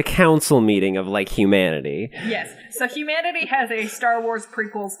 it's a council meeting of, like, humanity. Yes. So humanity has a Star Wars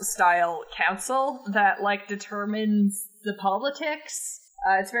prequels style council that, like, determines the politics.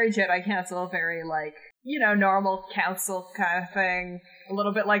 It's very Jedi Council, very, like, you know, normal council kind of thing. A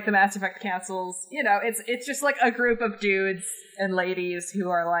little bit like the Mass Effect councils. You know, it's just like a group of dudes and ladies who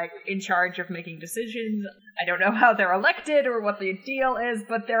are, like, in charge of making decisions. I don't know how they're elected or what the deal is,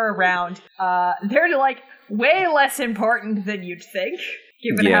 but they're around. They're, like, way less important than you'd think,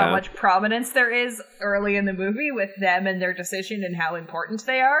 given how much prominence there is early in the movie with them and their decision and how important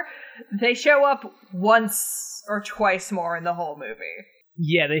they are. They show up once or twice more in the whole movie.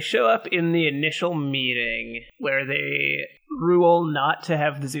 Yeah, they show up in the initial meeting where they rule not to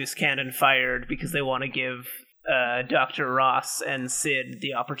have the Zeus cannon fired because they want to give Dr. Ross and Sid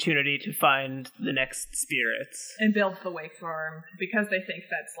the opportunity to find the next spirits. And build the waveform, because they think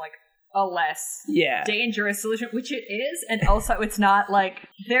that's, like, a less dangerous solution, which it is, and also it's not, like,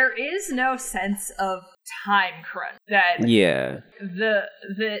 there is no sense of time crunch. That it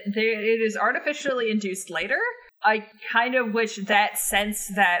is artificially induced later. I kind of wish that sense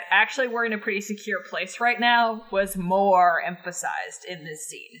that actually we're in a pretty secure place right now was more emphasized in this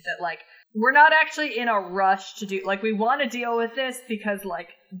scene. That, like, we're not actually in a rush to do, like, we want to deal with this because, like,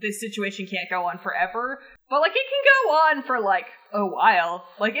 this situation can't go on forever, but, like, it can go on for, like, a while.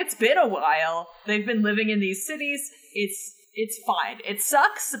 Like, it's been a while. They've been living in these cities. It's fine. It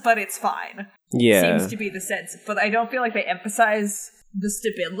sucks, but it's fine. Yeah. Seems to be the sense. But I don't feel like they emphasize the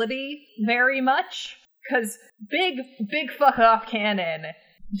stability very much. Because big fuck off canon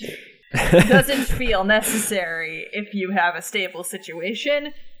doesn't feel necessary if you have a stable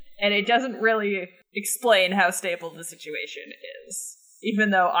situation, and it doesn't really explain how stable the situation is. Even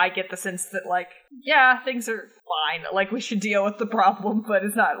though I get the sense that, like, yeah, things are fine. Like, we should deal with the problem, but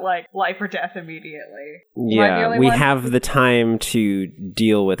it's not, like, life or death immediately. Yeah, we have the time to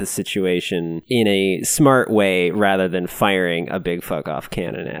deal with a situation in a smart way rather than firing a big fuck off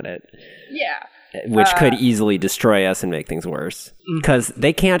cannon at it. Yeah. Which could easily destroy us and make things worse. Because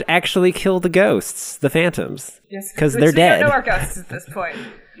they can't actually kill the ghosts, the phantoms. Yes, because they're dead. We don't know our ghosts at this point.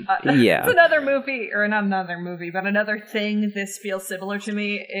 Yeah. It's another movie, or not another movie, but another thing this feels similar to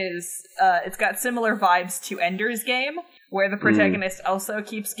me is it's got similar vibes to Ender's Game, where the protagonist also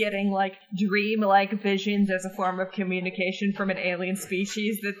keeps getting, like, dream-like visions as a form of communication from an alien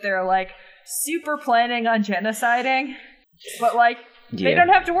species that they're, like, super planning on genociding. But, like, they don't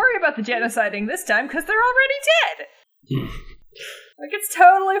have to worry about the genociding this time because they're already dead. Like, it's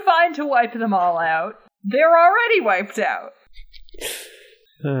totally fine to wipe them all out. They're already wiped out.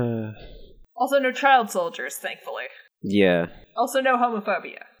 Also, no child soldiers, thankfully. Yeah. Also, no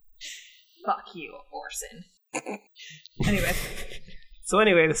homophobia. Fuck you, Orson. Anyways. So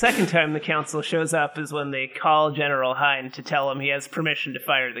anyway, the second time the council shows up is when they call General Hine to tell him he has permission to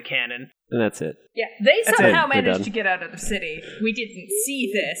fire the cannon. And that's it. Yeah, they somehow managed to get out of the city. We didn't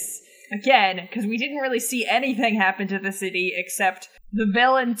see this, again, because we didn't really see anything happen to the city except the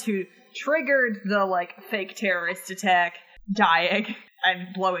villains who triggered the, like, fake terrorist attack dying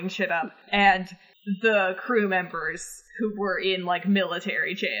and blowing shit up, and the crew members who were in, like,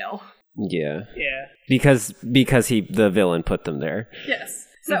 military jail. Yeah. Yeah. Because the villain put them there. Yes.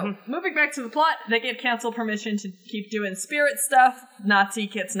 So, moving back to the plot, they give council permission to keep doing spirit stuff. Nazi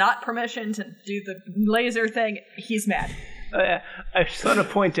gets not permission to do the laser thing. He's mad. I just want to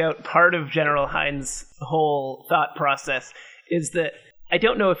point out part of General Hines' whole thought process is that I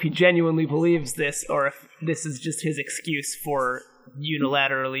don't know if he genuinely believes this or if this is just his excuse for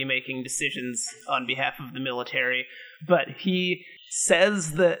unilaterally making decisions on behalf of the military, but he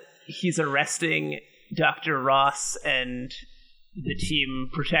says that he's arresting Dr. Ross and the team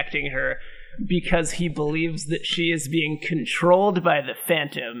protecting her because he believes that she is being controlled by the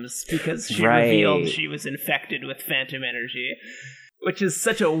Phantoms because she revealed she was infected with Phantom energy, which is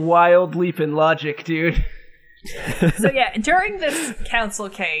such a wild leap in logic, dude. So yeah, during this council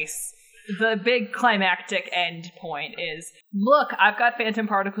case, the big climactic end point is, look, I've got phantom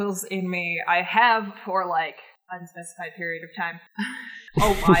particles in me. I have for like unspecified period of time.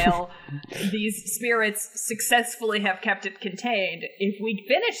 A while. These spirits successfully have kept it contained. If we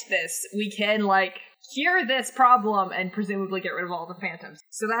finish this, we can like cure this problem and presumably get rid of all the phantoms.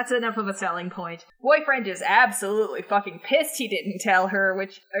 So that's enough of a selling point. Boyfriend is absolutely fucking pissed he didn't tell her,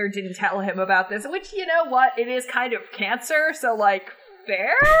 didn't tell him about this, which, you know what, it is kind of cancer, so like,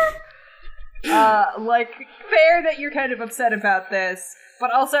 fair? Fair that you're kind of upset about this.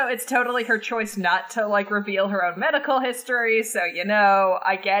 But also, it's totally her choice not to, like, reveal her own medical history, so, you know,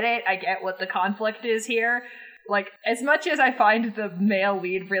 I get it. I get what the conflict is here. Like, as much as I find the male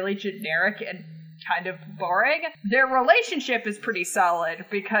lead really generic and kind of boring, their relationship is pretty solid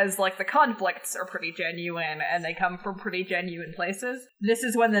because, like, the conflicts are pretty genuine and they come from pretty genuine places. This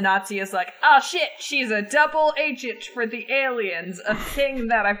is when the Nazi is like, oh shit, she's a double agent for the aliens, a thing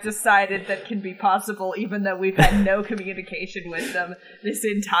that I've decided that can be possible even though we've had no communication with them this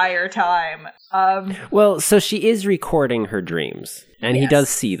entire time. Well, so she is recording her dreams, and he does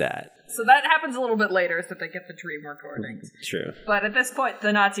see that. So that happens a little bit later, so they get the dream recordings. True. But at this point,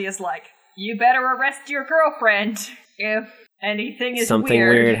 the Nazi is like, you better arrest your girlfriend if anything is something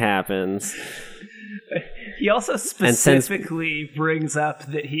weird happens. He also specifically brings up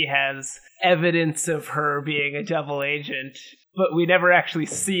that he has evidence of her being a double agent, but we never actually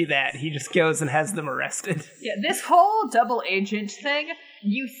see that. He just goes and has them arrested. Yeah, this whole double agent thing,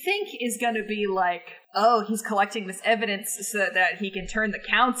 you think is going to be like, oh, he's collecting this evidence so that he can turn the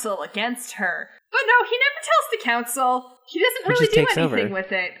council against her. But no, he never tells the council. He doesn't really do anything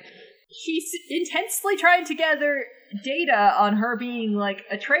with it. He's intensely trying to gather data on her being, like,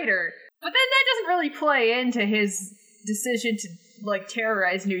 a traitor. But then that doesn't really play into his decision to, like,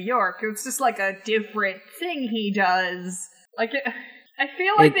 terrorize New York. It's just, like, a different thing he does. Like, I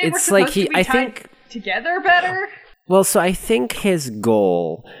feel like they were supposed to be tied together better. Well, so I think his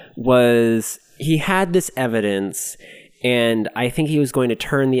goal was he had this evidence, and I think he was going to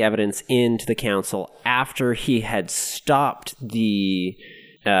turn the evidence into the council after he had stopped the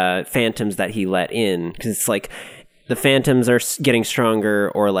phantoms that he let in, because it's like the phantoms are getting stronger,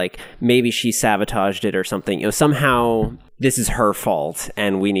 or like maybe she sabotaged it or something. You know, somehow this is her fault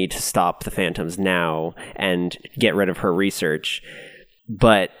and we need to stop the phantoms now and get rid of her research.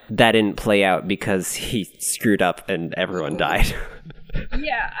 But that didn't play out because he screwed up and everyone died.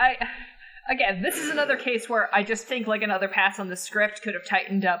 Yeah, Again, this is another case where I just think, like, another pass on the script could have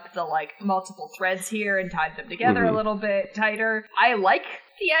tightened up the, like, multiple threads here and tied them together a little bit tighter. I like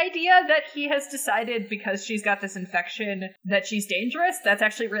the idea that he has decided, because she's got this infection, that she's dangerous. That's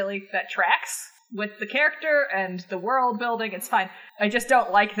actually really, that tracks with the character and the world building. It's fine. I just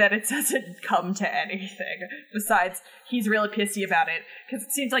don't like that it doesn't come to anything. Besides, he's really pissy about it, because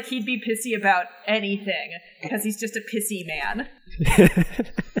it seems like he'd be pissy about anything, because he's just a pissy man.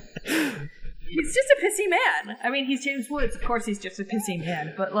 He's just a pissy man. I mean, he's James Woods. Of course he's just a pissy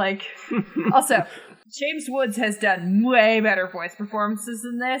man. But, like, also, James Woods has done way better voice performances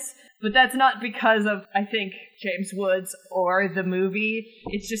than this. But that's not because of, I think, James Woods or the movie.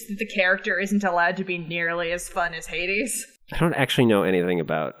 It's just that the character isn't allowed to be nearly as fun as Hades. I don't actually know anything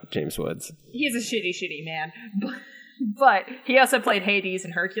about James Woods. He's a shitty man. But he also played Hades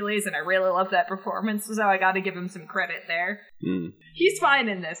in Hercules, and I really love that performance, so I gotta give him some credit there. He's fine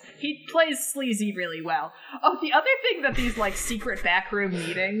in this. He plays sleazy really well. Oh, the other thing that these, like, secret backroom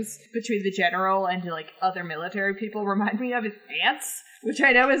meetings between the general and, like, other military people remind me of is Ants, which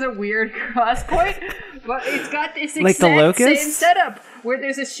I know is a weird cross point, but it's got this exact same setup, where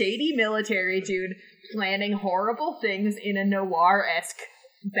there's a shady military dude planning horrible things in a noir-esque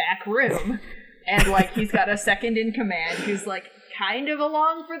back room. And, like, he's got a second in command who's, like, kind of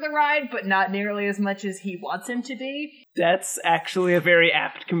along for the ride, but not nearly as much as he wants him to be. That's actually a very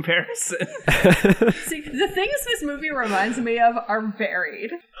apt comparison. See, the things this movie reminds me of are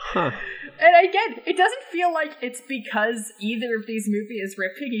varied. Huh. And again, it doesn't feel like it's because either of these movies is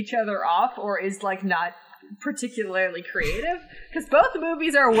ripping each other off or is, like, not particularly creative, because both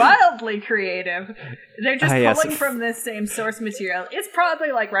movies are wildly creative. They're just pulling from this same source material. It's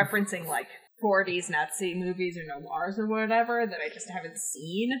probably, like, referencing, like, 40s Nazi movies or noirs or whatever that I just haven't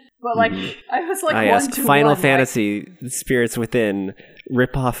seen. But, like, I was like, Final Fantasy, like, Spirits Within,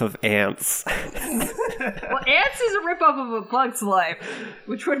 ripoff of Ants. Well, Ants is a ripoff of A Bug's Life,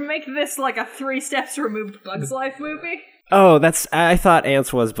 which would make this like a 3 steps removed Bug's Life movie. Oh, I thought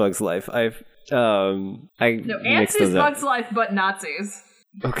Ants was Bug's Life. No, Ants is Bug's Life, but Nazis.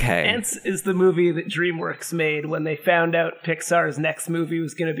 Okay. Ants is the movie that DreamWorks made when they found out Pixar's next movie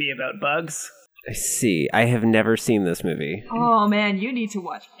was going to be about bugs. I see. I have never seen this movie. Oh man, you need to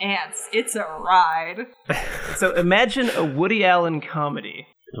watch Ants. It's a ride. So imagine a Woody Allen comedy.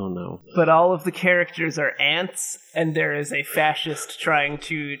 Oh no. But all of the characters are ants, and there is a fascist trying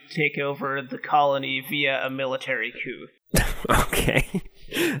to take over the colony via a military coup. Okay.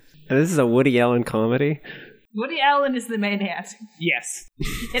 This is a Woody Allen comedy? Woody Allen is the main ant. Yes.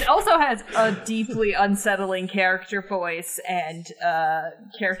 It also has a deeply unsettling character voice and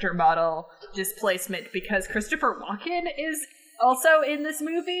character model displacement because Christopher Walken is also in this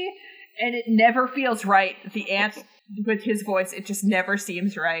movie, and it never feels right. The ant with his voice, it just never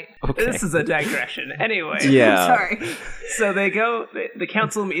seems right. Okay. This is a digression. Anyway. Yeah. Sorry. So they go, the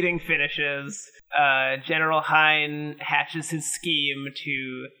council meeting finishes. General Hein hatches his scheme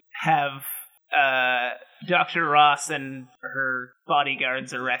to have Dr. Ross and her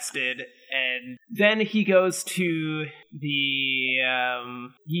bodyguards arrested, and then he goes to the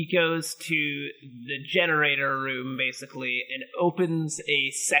generator room basically and opens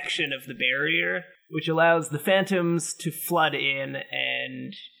a section of the barrier which allows the phantoms to flood in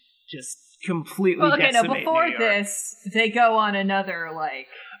and just completely decimate before New York. This they go on another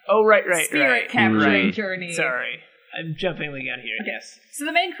spirit capturing journey. Sorry, I'm jumping the gun here. Okay. Yes. So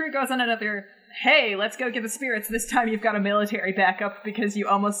the main crew goes on another, hey, let's go get the spirits. This time you've got a military backup because you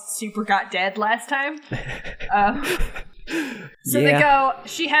almost super got dead last time. They go,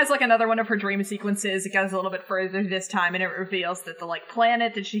 she has like another one of her dream sequences. It goes a little bit further this time, and it reveals that the like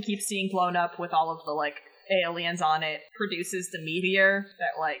planet that she keeps seeing blown up with all of the like aliens on it produces the meteor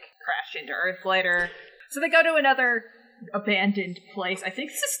that like crashed into Earth later. So they go to another abandoned place. I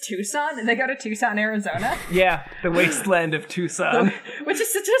think this is Tucson, and they go to Tucson, Arizona. Yeah, the wasteland of Tucson. Which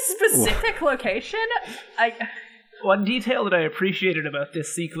is such a specific location. One detail that I appreciated about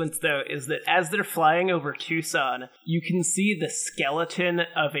this sequence, though, is that as they're flying over Tucson, you can see the skeleton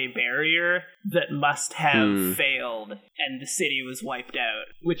of a barrier that must have failed, and the city was wiped out,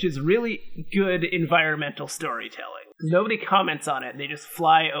 which is really good environmental storytelling. Nobody comments on it. They just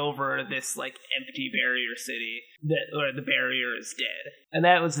fly over this like empty barrier city where the barrier is dead. And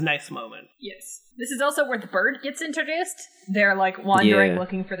that was a nice moment. Yes. This is also where the bird gets introduced. They're like wandering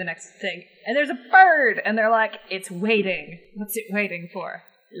looking for the next thing. And there's a bird and they're like, it's waiting. What's it waiting for?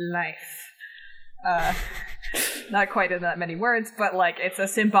 Life. Not quite in that many words, but like it's a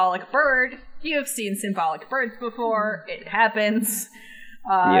symbolic bird. You've seen symbolic birds before. It happens.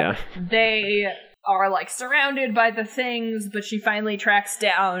 They are like surrounded by the things, but she finally tracks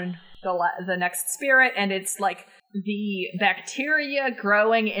down the next spirit, and it's like the bacteria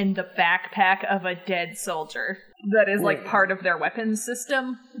growing in the backpack of a dead soldier that is like part of their weapons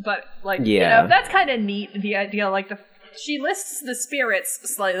system. But like you know, that's kind of neat, the idea. Like she lists the spirits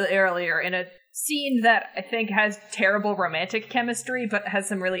slightly earlier in a scene that I think has terrible romantic chemistry but has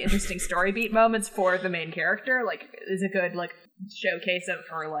some really interesting story beat moments for the main character. Like is a good like showcase of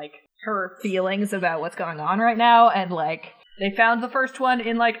her feelings about what's going on right now. And like they found the first one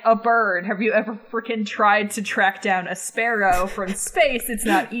in like a bird. Have you ever freaking tried to track down a sparrow from space? It's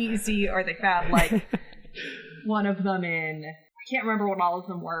not easy. Or they found like one of them in, I can't remember what all of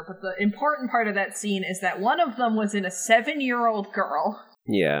them were, but the important part of that scene is that one of them was in a 7-year-old girl.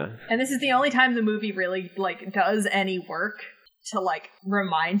 Yeah. And this is the only time the movie really like does any work to like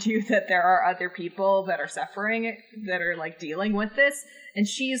remind you that there are other people that are suffering, that are like dealing with this. And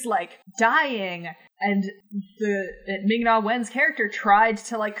she's like dying, and Ming-Na Wen's character tried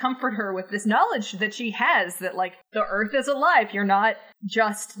to like comfort her with this knowledge that she has, that like the earth is alive. You're not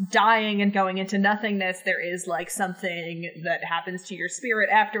just dying and going into nothingness. There is like something that happens to your spirit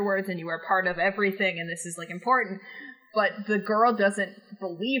afterwards, and you are part of everything, and this is like important. but the girl doesn't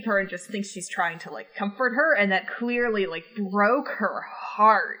believe her and just thinks she's trying to, like, comfort her, and that clearly, like, broke her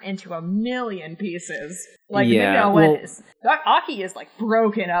heart into a million pieces. Like, Aki is, like,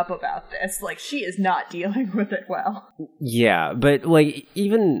 broken up about this. Like, she is not dealing with it well. Yeah, but, like,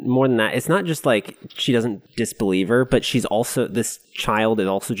 even more than that, it's not just, like, she doesn't disbelieve her, but she's also, this child is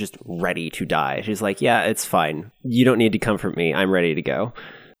also just ready to die. She's like, yeah, it's fine. You don't need to comfort me. I'm ready to go.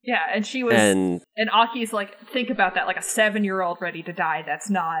 Yeah, and she was, and Aki's like, think about that, like a 7-year-old ready to die. That's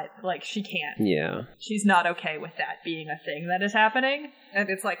not, like, she can't. Yeah. She's not okay with that being a thing that is happening. And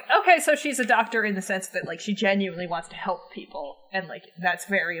it's like, okay, so she's a doctor in the sense that, like, she genuinely wants to help people. And, like, that's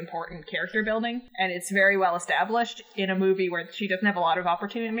very important character building. And it's very well established in a movie where she doesn't have a lot of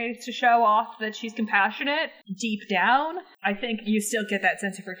opportunities to show off that she's compassionate. Deep down, I think you still get that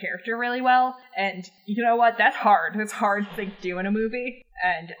sense of her character really well. And you know what? That's hard. That's a hard thing to do in a movie.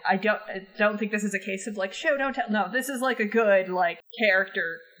 And I don't think this is a case of, like, show, don't tell. No, this is, like, a good, like,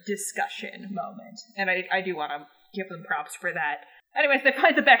 character discussion moment. And I do want to give them props for that. Anyways, they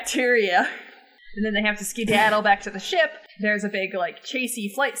find the bacteria, and then they have to skedaddle back to the ship. There's a big, like,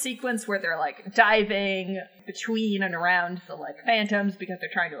 chasey flight sequence where they're, like, diving between and around the, like, phantoms because they're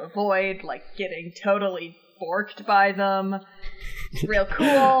trying to avoid, like, getting totally borked by them. It's real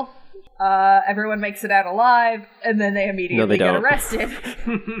cool. Everyone makes it out alive, and then they immediately get arrested.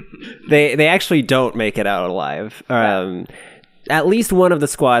 They actually don't make it out alive. At least one of the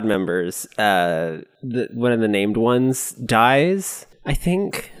squad members, one of the named ones, dies, I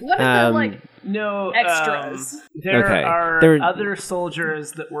think. One of the, like, no extras. There are other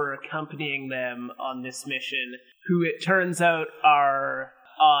soldiers that were accompanying them on this mission who it turns out are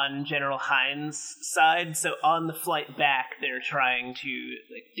on General Hines' side. So on the flight back, they're trying to,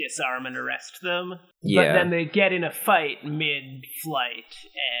 like, disarm and arrest them. Yeah. But then they get in a fight mid-flight,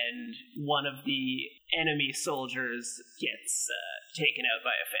 and one of the enemy soldiers gets taken out by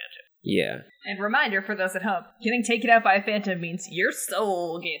a phantom. Yeah. And reminder for those at home, getting taken out by a phantom means your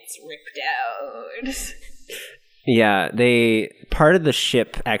soul gets ripped out. Yeah, part of the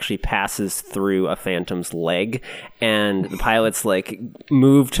ship actually passes through a phantom's leg, and the pilots, like,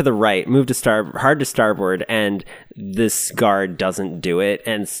 move hard to starboard, and this guard doesn't do it,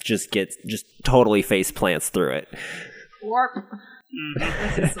 and just totally face plants through it. Warp.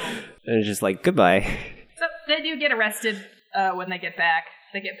 And it's just like, goodbye. So they do get arrested when they get back.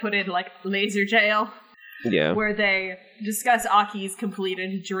 They get put in, like, laser jail. Yeah. Where they discuss Aki's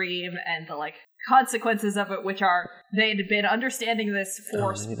completed dream and the, like, consequences of it, which are they'd been understanding this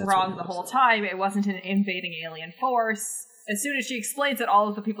force wrong the whole time. It wasn't an invading alien force. As soon as she explains that, all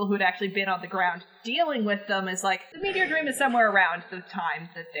of the people who had actually been on the ground dealing with them is like, the meteor dream is somewhere around the time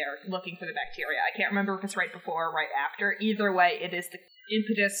that they're looking for the bacteria. I can't remember if it's right before or right after. Either way, it is the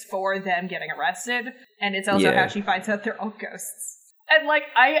impetus for them getting arrested, and it's also how she finds out they're all ghosts. And, like,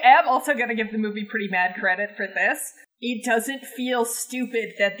 I am also gonna give the movie pretty mad credit for this. It doesn't feel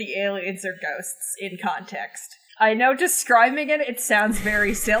stupid that the aliens are ghosts in context. I know describing it sounds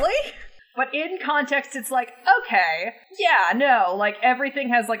very silly, but in context it's like, okay, yeah, no, like, everything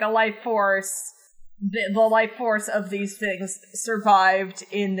has, like, a life force. The life force of these things survived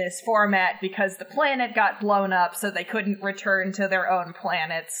in this format because the planet got blown up, so they couldn't return to their own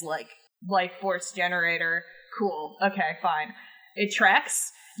planet's, like, life force generator. Cool, okay, fine. It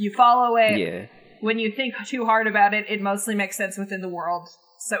tracks. You follow it. Yeah. When you think too hard about it, it mostly makes sense within the world,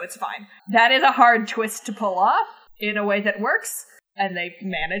 so it's fine. That is a hard twist to pull off in a way that works, and they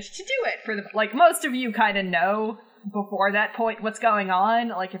managed to do it. Like, most of you kind of know before that point what's going on.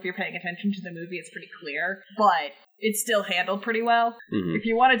 Like, if you're paying attention to the movie, it's pretty clear, but it's still handled pretty well. Mm-hmm. If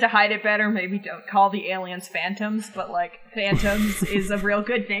you wanted to hide it better, maybe don't call the aliens phantoms, but, like, phantoms is a real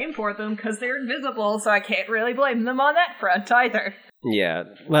good name for them because they're invisible, so I can't really blame them on that front either. Yeah,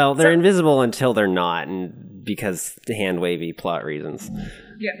 well, they're invisible until they're not, and because hand-wavy plot reasons.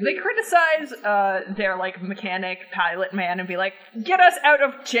 Yeah, they criticize their, like, mechanic pilot man and be like, get us out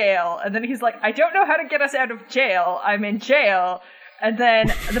of jail. And then he's like, I don't know how to get us out of jail. I'm in jail. And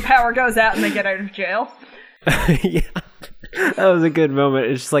then the power goes out and they get out of jail. Yeah, that was a good moment.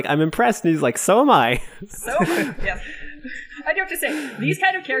 It's just like, I'm impressed, and he's like, so am I. So, yes. I do have to say, these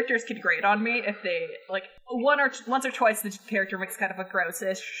kind of characters can grate on me if they, like, once or twice the character makes kind of a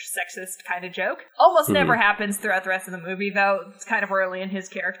grossish, sexist kind of joke. Almost never happens throughout the rest of the movie, though. It's kind of early in his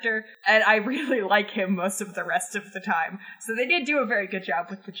character, and I really like him most of the rest of the time. So they did do a very good job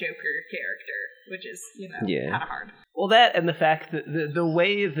with the Joker character, which is, kind of hard. Well, that and the fact that the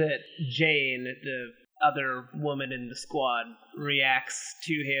way that Jane, the other woman in the squad, reacts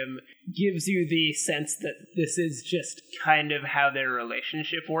to him gives you the sense that this is just kind of how their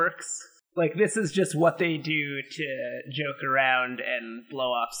relationship works. Like, this is just what they do to joke around and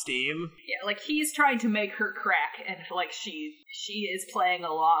blow off steam. Yeah, like, he's trying to make her crack, and, like, she is playing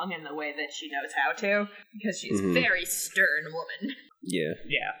along in the way that she knows how to, because she's a very stern woman. Yeah.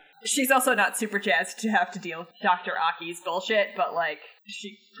 Yeah. She's also not super jazzed to have to deal with Dr. Aki's bullshit, but, like,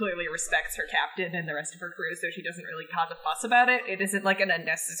 she clearly respects her captain and the rest of her crew, so she doesn't really cause a fuss about it. It isn't, like, an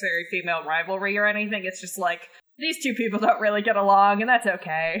unnecessary female rivalry or anything. It's just, like, these two people don't really get along, and that's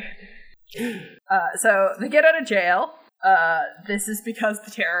okay. So they get out of jail. This is because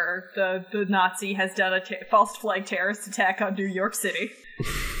the Nazi has done a false flag terrorist attack on New York City.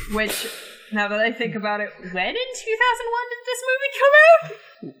 Which, now that I think about it, when in 2001 did this movie come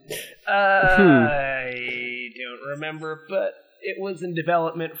out? I don't remember, but it was in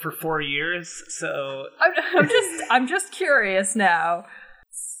development for 4 years, so I'm just curious now.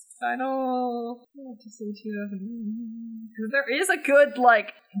 Final. There is a good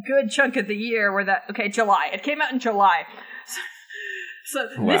chunk of the year where that. Okay, July. It came out in July. So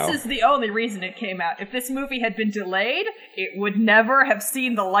Wow. This is the only reason it came out. If this movie had been delayed, it would never have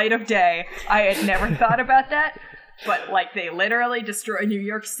seen the light of day. I had never thought about that, but like they literally destroy New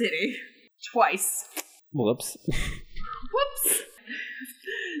York City twice. Whoops. Whoops.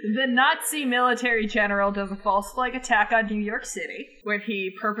 The Nazi military general does a false flag attack on New York City, where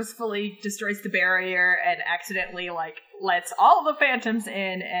he purposefully destroys the barrier and accidentally, like, lets all the phantoms in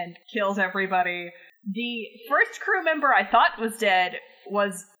and kills everybody. The first crew member I thought was dead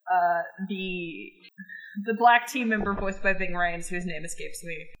was the black team member voiced by Ving Rhames, whose name escapes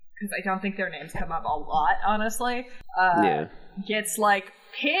me, because I don't think their names come up a lot, honestly. Gets, like,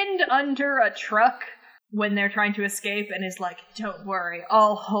 pinned under a truck when they're trying to escape and is like, don't worry,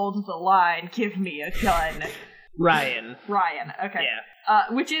 I'll hold the line, give me a gun. Ryan, okay. Yeah.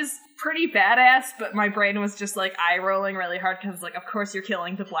 Which is pretty badass, but my brain was just like eye-rolling really hard because, like, of course you're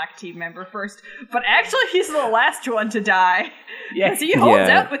killing the black team member first, but actually he's the last one to die. Because he holds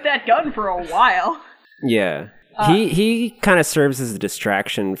out with that gun for a while. Yeah. He kind of serves as a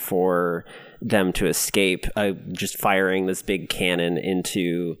distraction for them to escape, just firing this big cannon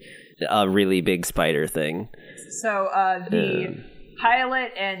into a really big spider thing. So the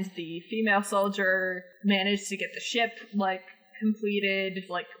pilot and the female soldier managed to get the ship, like, completed,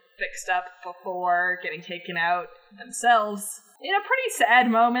 like, fixed up before getting taken out themselves. In a pretty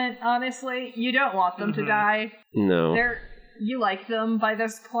sad moment, honestly. You don't want them to die. No. You like them by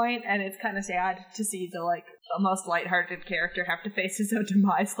this point, and it's kind of sad to see the most lighthearted character have to face his own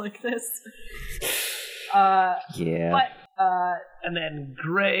demise like this. Yeah. But and then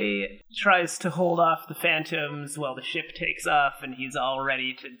Gray tries to hold off the phantoms while the ship takes off, and he's all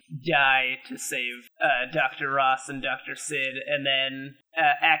ready to die to save Dr. Ross and Dr. Sid, and then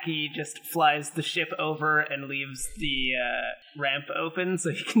Aki just flies the ship over and leaves the ramp open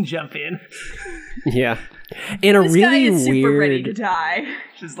so he can jump in. Yeah. In a this really guy is super weird... ready to die.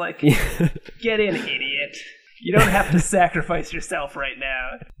 Just like, get in, idiot. You don't have to sacrifice yourself right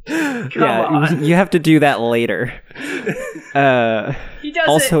now. Come on. You have to do that later. He does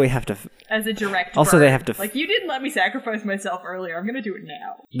also, it we have to... as a direct Also, burn. they have to... Like, you didn't let me sacrifice myself earlier. I'm gonna do it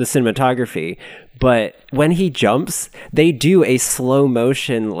now. The cinematography. But when he jumps, they do a slow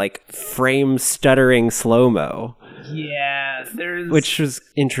motion, like, frame stuttering slow-mo. Yeah, there's... Which was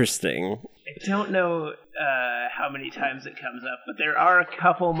interesting. I don't know how many times it comes up, but there are a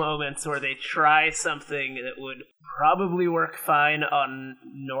couple moments where they try something that would probably work fine on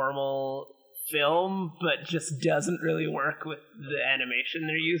normal film, but just doesn't really work with the animation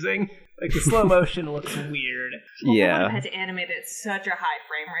they're using. Like, the slow motion looks weird. Yeah. I had to animate it at such a high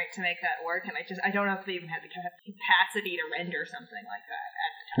frame rate to make that work, and I don't know if they even had the capacity to render something like that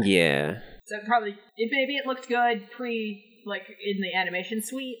at the time. Yeah. So maybe it looked good in the animation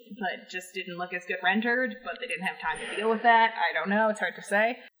suite, but just didn't look as good rendered, but they didn't have time to deal with that. I don't know, it's hard to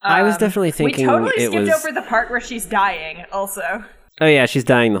say. I was definitely thinking we totally it skipped was... over the part where she's dying, also. Oh yeah, she's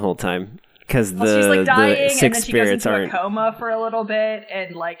dying the whole time. Because She's, like, dying, the and six then she goes spirits into aren't... a coma for a little bit,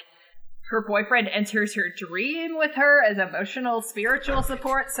 and, like, her boyfriend enters her dream with her as emotional, spiritual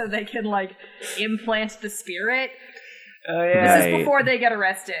support so they can, like, implant the spirit. Oh, yeah. This is before they get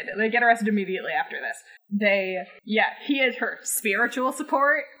arrested. They get arrested immediately after this. He is her spiritual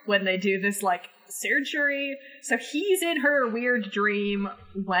support when they do this, like, surgery. So he's in her weird dream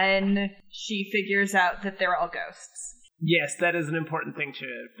when she figures out that they're all ghosts. Yes, that is an important thing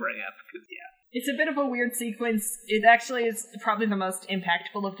to bring up, because, It's a bit of a weird sequence. It actually is probably the most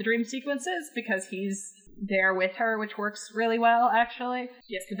impactful of the dream sequences, because he's there with her, which works really well, actually.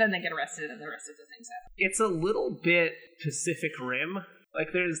 Yes, but then they get arrested and the rest of the things happen. It's a little bit Pacific Rim,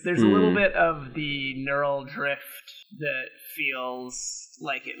 Like there's a little bit of the neural drift that feels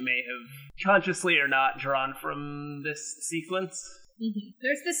like it may have consciously or not drawn from this sequence. Mm-hmm.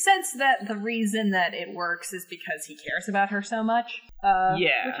 There's this sense that the reason that it works is because he cares about her so much.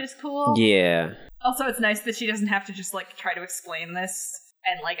 Which is cool. Yeah. Also, it's nice that she doesn't have to just, like, try to explain this,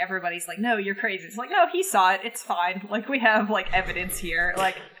 and, like, everybody's like, no, you're crazy. It's like, no, he saw it, it's fine. Like, we have, like, evidence here.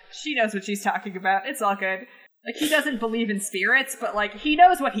 Like, she knows what she's talking about, it's all good. Like, he doesn't believe in spirits, but, like, he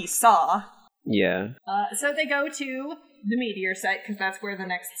knows what he saw. Yeah. So they go to the meteor site, because that's where the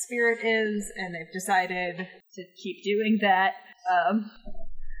next spirit is, and they've decided to keep doing that.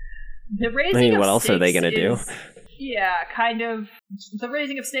 The raising what of else are they stakes gonna do? Yeah, kind of. The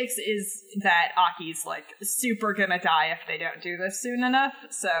raising of stakes is that Aki's, like, super gonna die if they don't do this soon enough,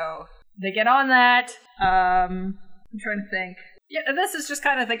 so they get on that. I'm trying to think. Yeah, this is just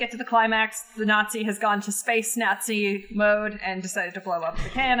kind of, they get to the climax, the Nazi has gone to space Nazi mode and decided to blow up the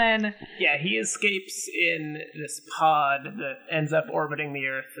cannon. Yeah, he escapes in this pod that ends up orbiting the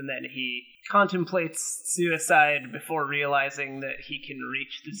Earth, and then he contemplates suicide before realizing that he can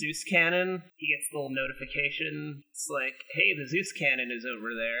reach the Zeus cannon. He gets a little notification. It's like, hey, the Zeus cannon is over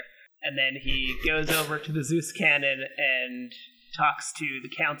there. And then he goes over to the Zeus cannon and talks to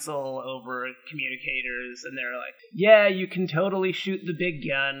the council over communicators, and they're like, yeah, you can totally shoot the big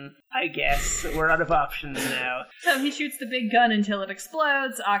gun. I guess we're out of options now. So he shoots the big gun until it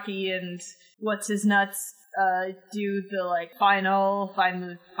explodes. Aki and what's-his-nuts do the, like, find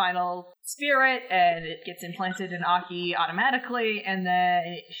the final spirit, and it gets implanted in Aki automatically, and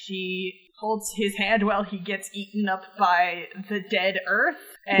then she holds his hand while he gets eaten up by the dead Earth,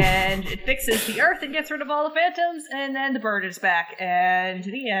 and it fixes the Earth and gets rid of all the phantoms, and then the bird is back, and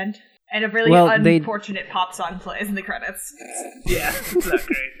the end. And a really unfortunate pop song plays in the credits. Yeah, it's not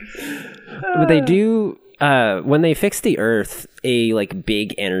great. But they do, when they fix the Earth, a, like,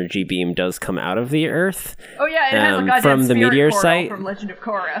 big energy beam does come out of the Earth. Oh yeah, it has a goddamn from the spirit meteor portal site from Legend of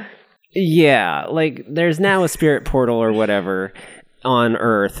Korra. Yeah, like, there's now a spirit portal or whatever on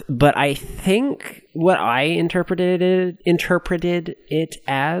Earth, but I think what I interpreted it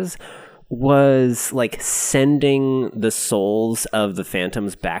as was, like, sending the souls of the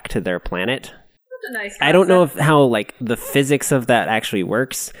phantoms back to their planet. That's a nice concept. I don't know how, like, the physics of that actually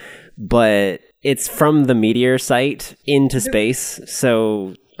works, but it's from the meteor site into space,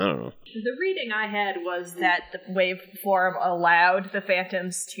 so I don't know. The reading I had was that the waveform allowed the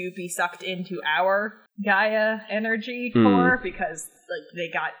phantoms to be sucked into our Gaia energy core because, like,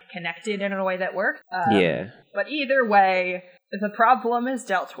 they got connected in a way that worked. Yeah. But either way, the problem is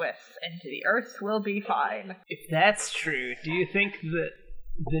dealt with, and the Earth will be fine. If that's true, do you think that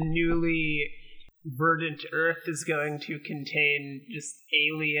the newly verdant Earth is going to contain just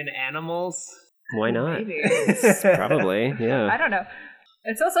alien animals? Why not? Maybe. Probably, yeah. I don't know.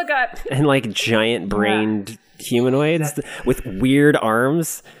 It's also got... And, like, giant-brained humanoids with weird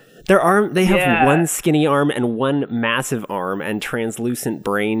arms. They have one skinny arm and one massive arm and translucent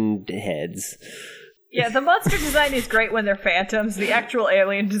brain heads. Yeah, the monster design is great when they're phantoms. The actual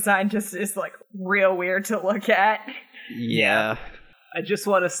alien design just is, like, real weird to look at. Yeah. I just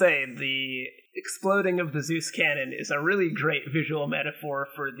want to say the exploding of the Zeus cannon is a really great visual metaphor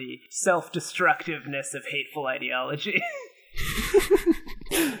for the self-destructiveness of hateful ideology.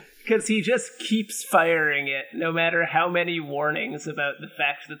 Because he just keeps firing it, no matter how many warnings about the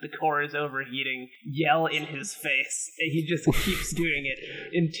fact that the core is overheating yell in his face. He just keeps doing it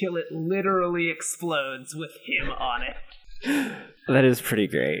until it literally explodes with him on it. That is pretty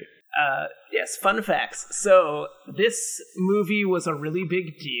great. Yes, fun facts. So, this movie was a really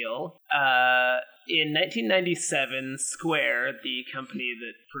big deal. In 1997, Square, the company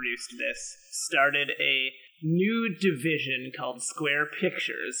that produced this, started a new division called Square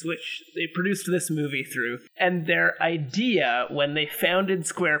Pictures, which they produced this movie through. And their idea, when they founded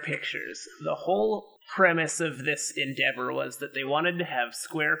Square Pictures, the whole premise of this endeavor was that they wanted to have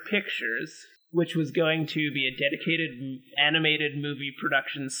Square Pictures, which was going to be a dedicated animated movie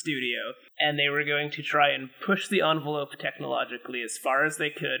production studio, and they were going to try and push the envelope technologically as far as they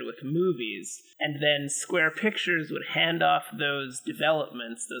could with movies, and then Square Pictures would hand off those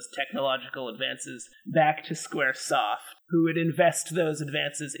developments, those technological advances, back to Squaresoft, who would invest those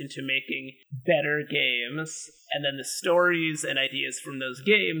advances into making better games, and then the stories and ideas from those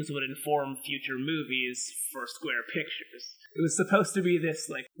games would inform future movies for Square Pictures. It was supposed to be this,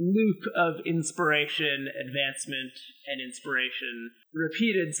 like, loop of inspiration, advancement, and inspiration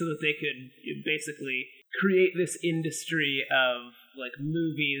repeated so that they could basically create this industry of, like,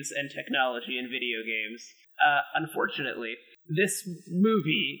 movies and technology and video games. Unfortunately, this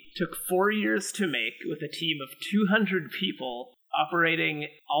movie took 4 years to make with a team of 200 people operating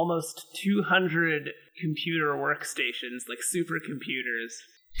almost 200 computer workstations, like supercomputers,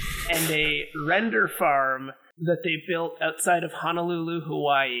 and a render farm that they built outside of Honolulu,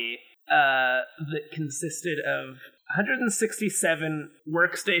 Hawaii, that consisted of 167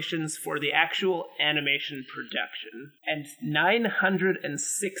 workstations for the actual animation production and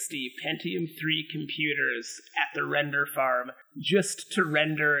 960 Pentium 3 computers at the render farm just to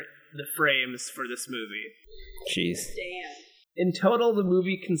render the frames for this movie. Jeez. Damn. In total, the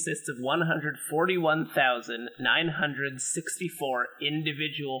movie consists of 141,964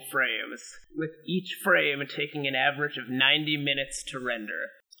 individual frames, with each frame taking an average of 90 minutes to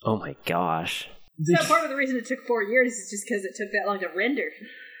render. Oh my gosh. So part of the reason it took 4 years is just because it took that long to render.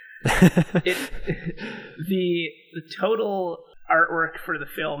 The total artwork for the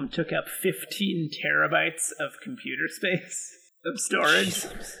film took up 15 terabytes of computer space of storage.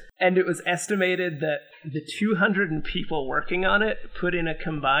 And it was estimated that the 200 people working on it put in a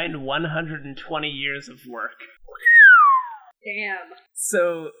combined 120 years of work. Damn.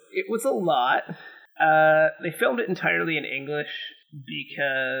 So it was a lot. They filmed it entirely in English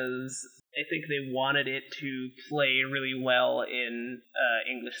because I think they wanted it to play really well in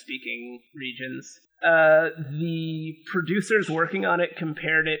English-speaking regions. The producers working on it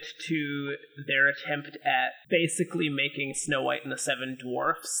compared it to their attempt at basically making Snow White and the Seven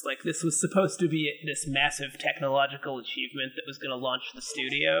Dwarfs. Like, this was supposed to be this massive technological achievement that was going to launch the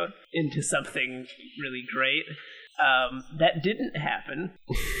studio into something really great. That didn't happen.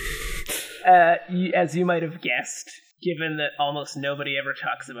 As you might have guessed, given that almost nobody ever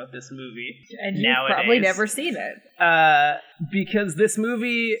talks about this movie. And you've nowadays. probably never seen it. Because this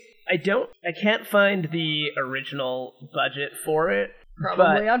movie, I can't find the original budget for it.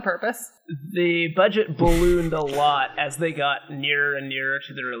 Probably on purpose. The budget ballooned a lot as they got nearer and nearer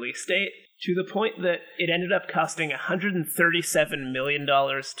to the release date, to the point that it ended up costing $137 million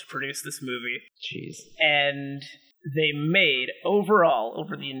to produce this movie. Jeez. And they made, overall,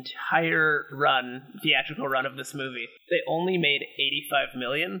 over the entire theatrical run of this movie, they only made $85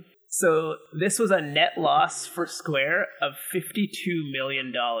 million. So this was a net loss for Square of $52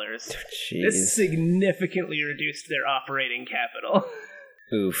 million. Jeez. This significantly reduced their operating capital.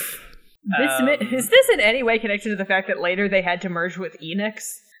 Oof. Is this in any way connected to the fact that later they had to merge with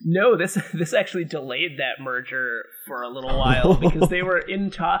Enix? No, this actually delayed that merger for a little while because they were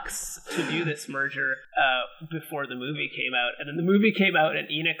in talks to do this merger before the movie came out. And then the movie came out and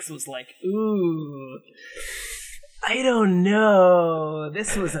Enix was like, ooh, I don't know.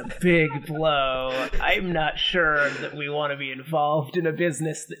 This was a big blow. I'm not sure that we want to be involved in a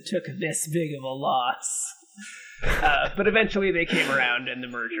business that took this big of a loss. But eventually they came around and the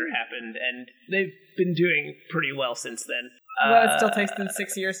merger happened, and they've been doing pretty well since then. Well, it still takes them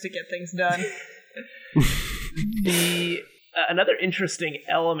 6 years to get things done. Another interesting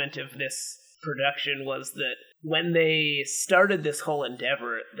element of this production was that when they started this whole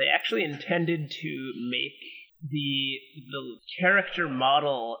endeavor, they actually intended to make the character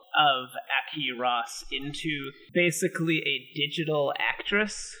model of Aki Ross into basically a digital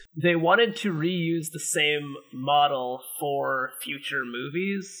actress. They wanted to reuse the same model for future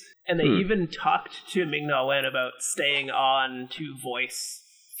movies, and they even talked to Ming-Na Wen about staying on to voice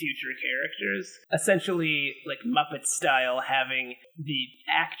future characters, essentially like Muppet style, having the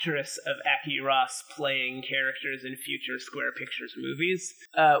actress of Aki Ross playing characters in future Square Pictures movies,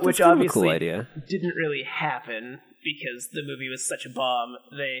 which obviously cool idea. Didn't really happen because the movie was such a bomb.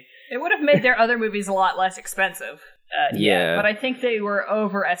 It would have made their other movies a lot less expensive. Yeah. But I think they were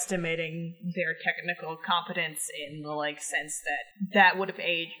overestimating their technical competence in the sense that would have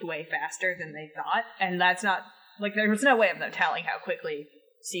aged way faster than they thought, and that's not there was no way of them telling how quickly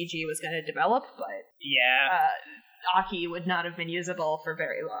CG was going to develop, but Aki would not have been usable for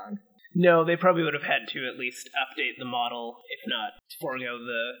very long. No, they probably would have had to at least update the model, if not forego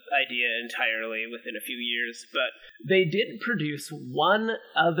the idea entirely within a few years. But they did produce one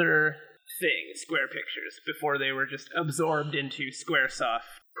other thing, Square Pictures, before they were just absorbed into Squaresoft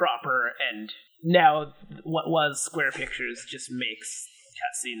proper, and now what was Square Pictures just makes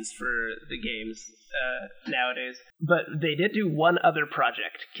cutscenes for the games nowadays. But they did do one other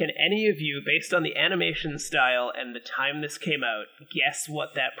project. Can any of you, based on the animation style and the time this came out, guess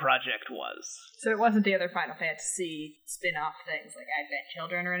what that project was? So it wasn't the other Final Fantasy spin-off things like Advent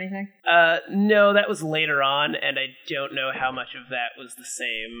Children or anything? No, that was later on, and I don't know how much of that was the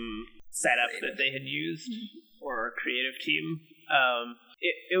same setup that they had used or creative team.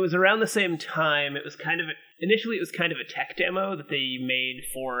 It was around the same time. It was initially it was kind of a tech demo that they made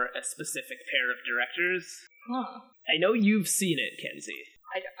for a specific pair of directors. Huh. I know you've seen it, Kenzie.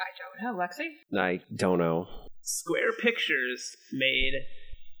 I don't know, Lexi? I don't know. Square Pictures made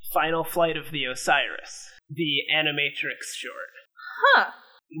Final Flight of the Osiris, the Animatrix short. Huh.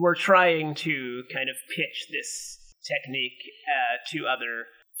 We're trying to kind of pitch this technique to other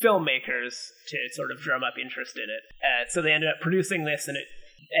filmmakers to sort of drum up interest in it. So they ended up producing this, and it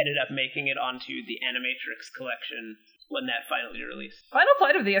ended up making it onto the Animatrix collection when that finally released. Final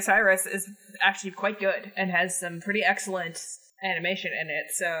Flight of the Osiris is actually quite good and has some pretty excellent animation in it.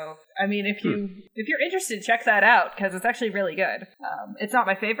 So, I mean, if you're interested, check that out because it's actually really good. It's not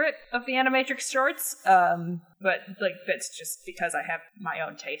my favorite of the Animatrix shorts, but like that's just because I have my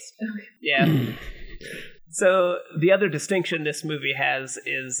own taste. Yeah. So the other distinction this movie has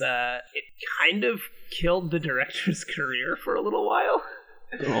is it kind of killed the director's career for a little while.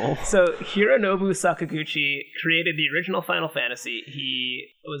 Oh. So Hironobu Sakaguchi created the original Final Fantasy. He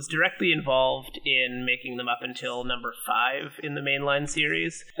was directly involved in making them up until number 5 in the mainline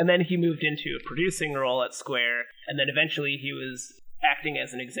series, and then he moved into a producing role at Square, and then eventually he was acting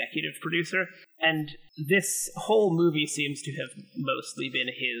as an executive producer. And this whole movie seems to have mostly been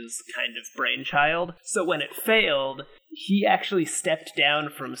his kind of brainchild. So when it failed, he actually stepped down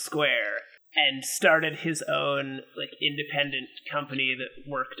from Square and started his own like independent company that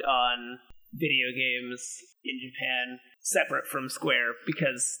worked on video games in Japan separate from Square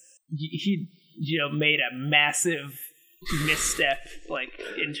because he made a massive misstep like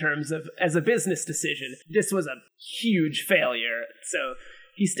in terms of as a business decision. This was a huge failure. So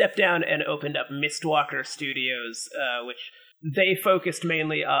he stepped down and opened up Mistwalker Studios, which they focused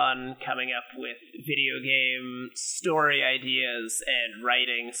mainly on coming up with video game story ideas and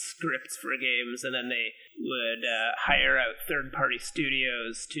writing scripts for games, and then they would hire out third-party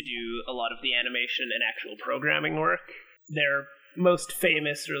studios to do a lot of the animation and actual programming work. Their most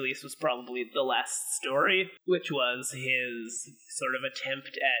famous release was probably The Last Story, which was his sort of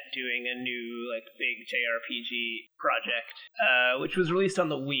attempt at doing a new like big JRPG project, which was released on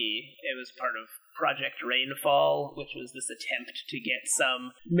the Wii. It was part of Project Rainfall, which was this attempt to get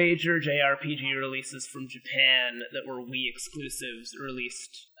some major JRPG releases from Japan that were Wii exclusives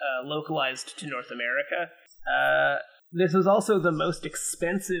released, localized to North America. This was also the most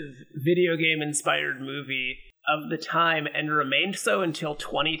expensive video game-inspired movie of the time and remained so until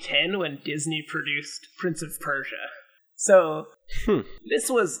 2010 when Disney produced Prince of Persia. So, this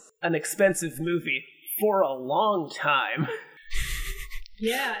was an expensive movie for a long time.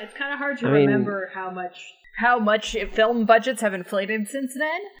 Yeah, it's kind of hard to remember how much film budgets have inflated since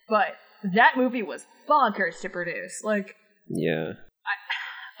then, but that movie was bonkers to produce. Like, yeah.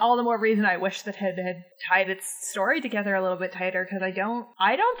 All the more reason I wish that had tied its story together a little bit tighter, because I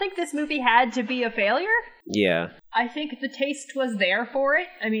don't think this movie had to be a failure. Yeah. I think the taste was there for it.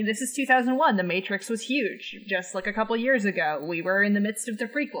 I mean, this is 2001. The Matrix was huge. Just like a couple years ago, we were in the midst of the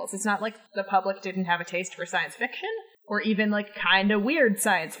prequels. It's not like the public didn't have a taste for science fiction, or even like kind of weird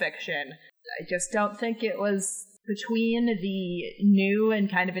science fiction. I just don't think it was between the new and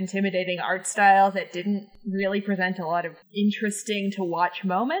kind of intimidating art style that didn't really present a lot of interesting to watch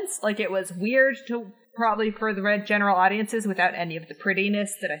moments. Like, it was weird to probably for the general audiences without any of the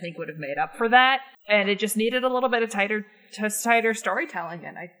prettiness that I think would have made up for that. And it just needed a little bit of tighter storytelling.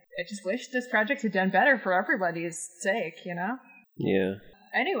 And I just wish this project had done better for everybody's sake, you know? Yeah.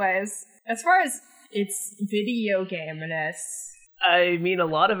 Anyways, as far as its video game-ness, I mean, a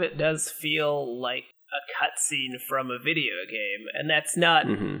lot of it does feel like a cutscene from a video game, and that's not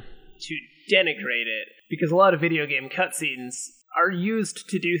to denigrate it, because a lot of video game cutscenes are used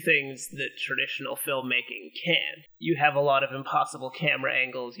to do things that traditional filmmaking can. You have a lot of impossible camera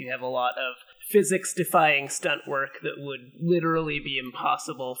angles, you have a lot of physics-defying stunt work that would literally be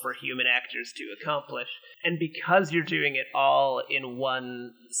impossible for human actors to accomplish, and because you're doing it all in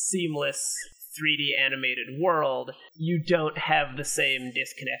one seamless 3D animated world, you don't have the same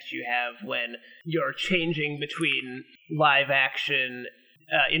disconnect you have when you're changing between live action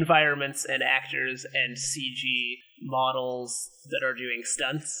environments and actors and CG models that are doing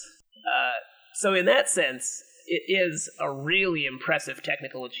stunts. So in that sense, it is a really impressive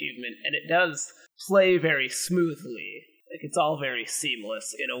technical achievement, and it does play very smoothly. Like, it's all very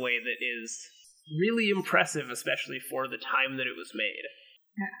seamless in a way that is really impressive, especially for the time that it was made.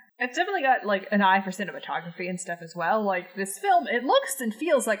 Yeah. It's definitely got, like, an eye for cinematography and stuff as well. Like, this film, it looks and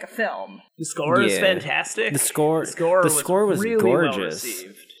feels like a film. The score is fantastic. The score was really gorgeous. Well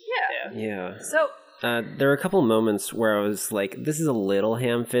received. Yeah. Yeah. So, there were a couple moments where I was like, this is a little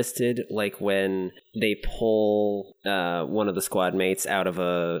ham-fisted, like when they pull one of the squad mates out of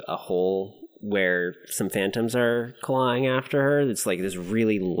a hole where some phantoms are clawing after her. It's like this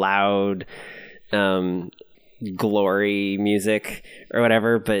really loud glory music or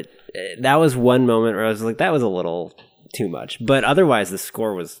whatever, but that was one moment where I was like, that was a little too much. But otherwise, the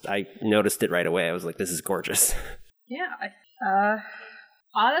score I noticed it right away. I was like, this is gorgeous. Yeah.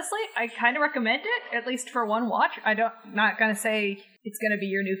 Honestly, I kind of recommend it, at least for one watch. Not going to say it's going to be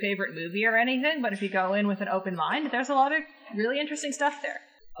your new favorite movie or anything, but if you go in with an open mind, there's a lot of really interesting stuff there.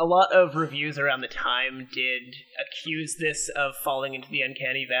 A lot of reviews around the time did accuse this of falling into the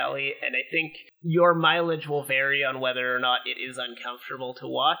uncanny valley, and I think your mileage will vary on whether or not it is uncomfortable to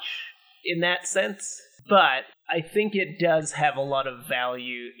watch in that sense. But I think it does have a lot of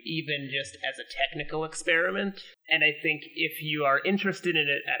value, even just as a technical experiment. And I think if you are interested in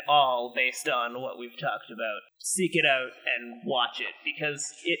it at all, based on what we've talked about, seek it out and watch it,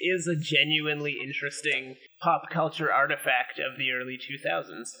 because it is a genuinely interesting pop culture artifact of the early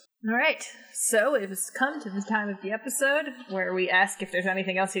 2000s. All right, so it has come to the time of the episode where we ask if there's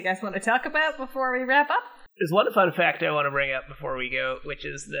anything else you guys want to talk about before we wrap up. There's one fun fact I want to bring up before we go, which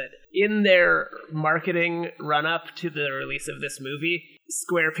is that in their marketing run-up to the release of this movie,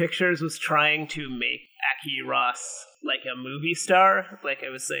 Square Pictures was trying to make Aki Ross like a movie star, like I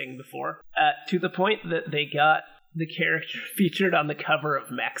was saying before, to the point that they got the character featured on the cover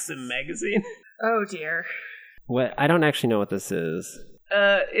of Maxim magazine. Oh dear. What? I don't actually know what this is.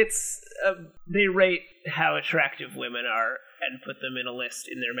 They rate how attractive women are and put them in a list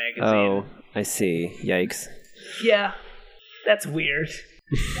in their magazine. Oh, I see. Yikes. Yeah, that's weird.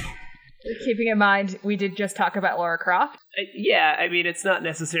 Keeping in mind, we did just talk about Lara Croft. Yeah, I mean, it's not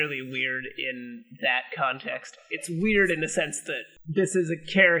necessarily weird in that context. It's weird in the sense that this is a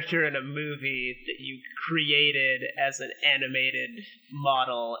character in a movie that you created as an animated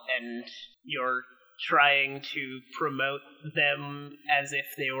model, and you're trying to promote them as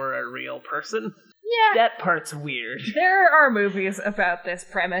if they were a real person. Yeah. That part's weird. There are movies about this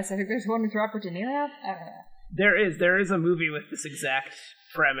premise. I think there's one with Robert De Niro. I don't know. There is a movie with this exact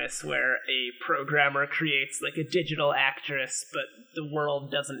premise where a programmer creates like a digital actress, but the world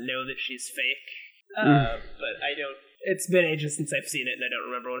doesn't know that she's fake. But it's been ages since I've seen it, and I don't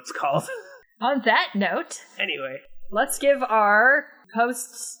remember what it's called. On that note, anyway, let's give our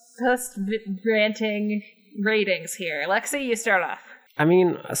post-ranting ratings here. Lexi, you start off. I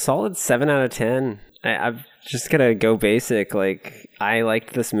mean, a solid 7 out of 10. I'm just gonna go basic. Like, I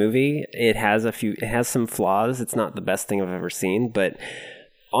liked this movie. It has some flaws. It's not the best thing I've ever seen, but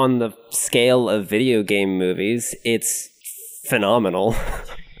on the scale of video game movies, it's phenomenal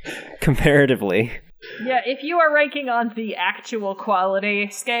comparatively. Yeah, if you are ranking on the actual quality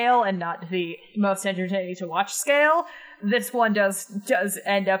scale and not the most entertaining to watch scale, this one does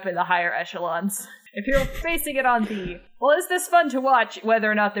end up in the higher echelons. If you're basing it on is this fun to watch,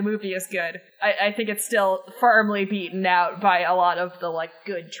 whether or not the movie is good, I think it's still firmly beaten out by a lot of the,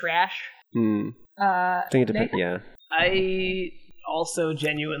 good trash. I think it depends, yeah. I also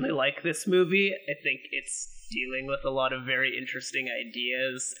genuinely like this movie. I think it's dealing with a lot of very interesting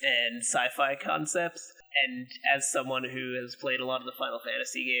ideas and sci-fi concepts. And as someone who has played a lot of the Final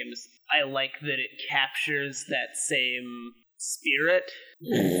Fantasy games, I like that it captures that same spirit,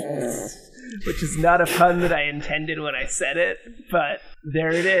 which is not a pun that I intended when I said it, but there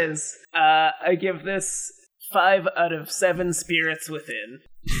it is. I give this 5 out of 7 spirits within.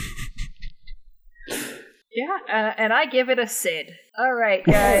 Yeah, and I give it a Sid. All right,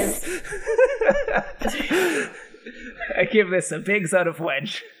 guys. I give this a Bigs out of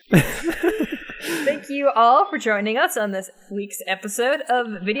Wedge. Thank you all for joining us on this week's episode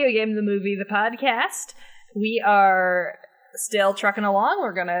of Video Game the Movie, the podcast. We are still trucking along.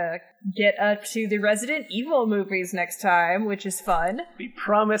 We're gonna get up to the Resident Evil movies next time, which is fun. We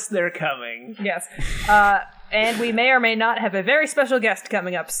promise they're coming. Yes. And we may or may not have a very special guest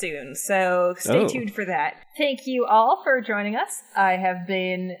coming up soon, so stay tuned for that. Thank you all for joining us. I have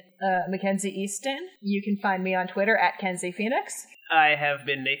been Mackenzie Easton. You can find me on Twitter at Kenzie Phoenix. I have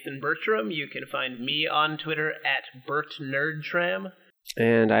been Nathan Bertram. You can find me on Twitter at BertNerdTram.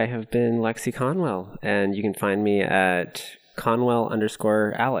 And I have been Lexi Conwell, and you can find me at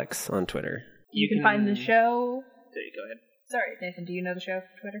Conwell_Alex on Twitter. You can find the show... Go ahead. Sorry, Nathan, do you know the show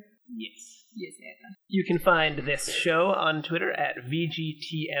for Twitter? Yes. Yes, Nathan. You can find this show on Twitter at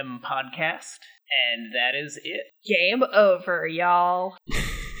VGTM Podcast, and that is it. Game over, y'all.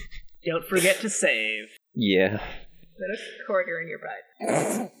 Don't forget to save. Yeah. Put a quarter in your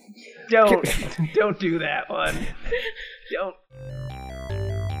butt. Don't do that one. Don't.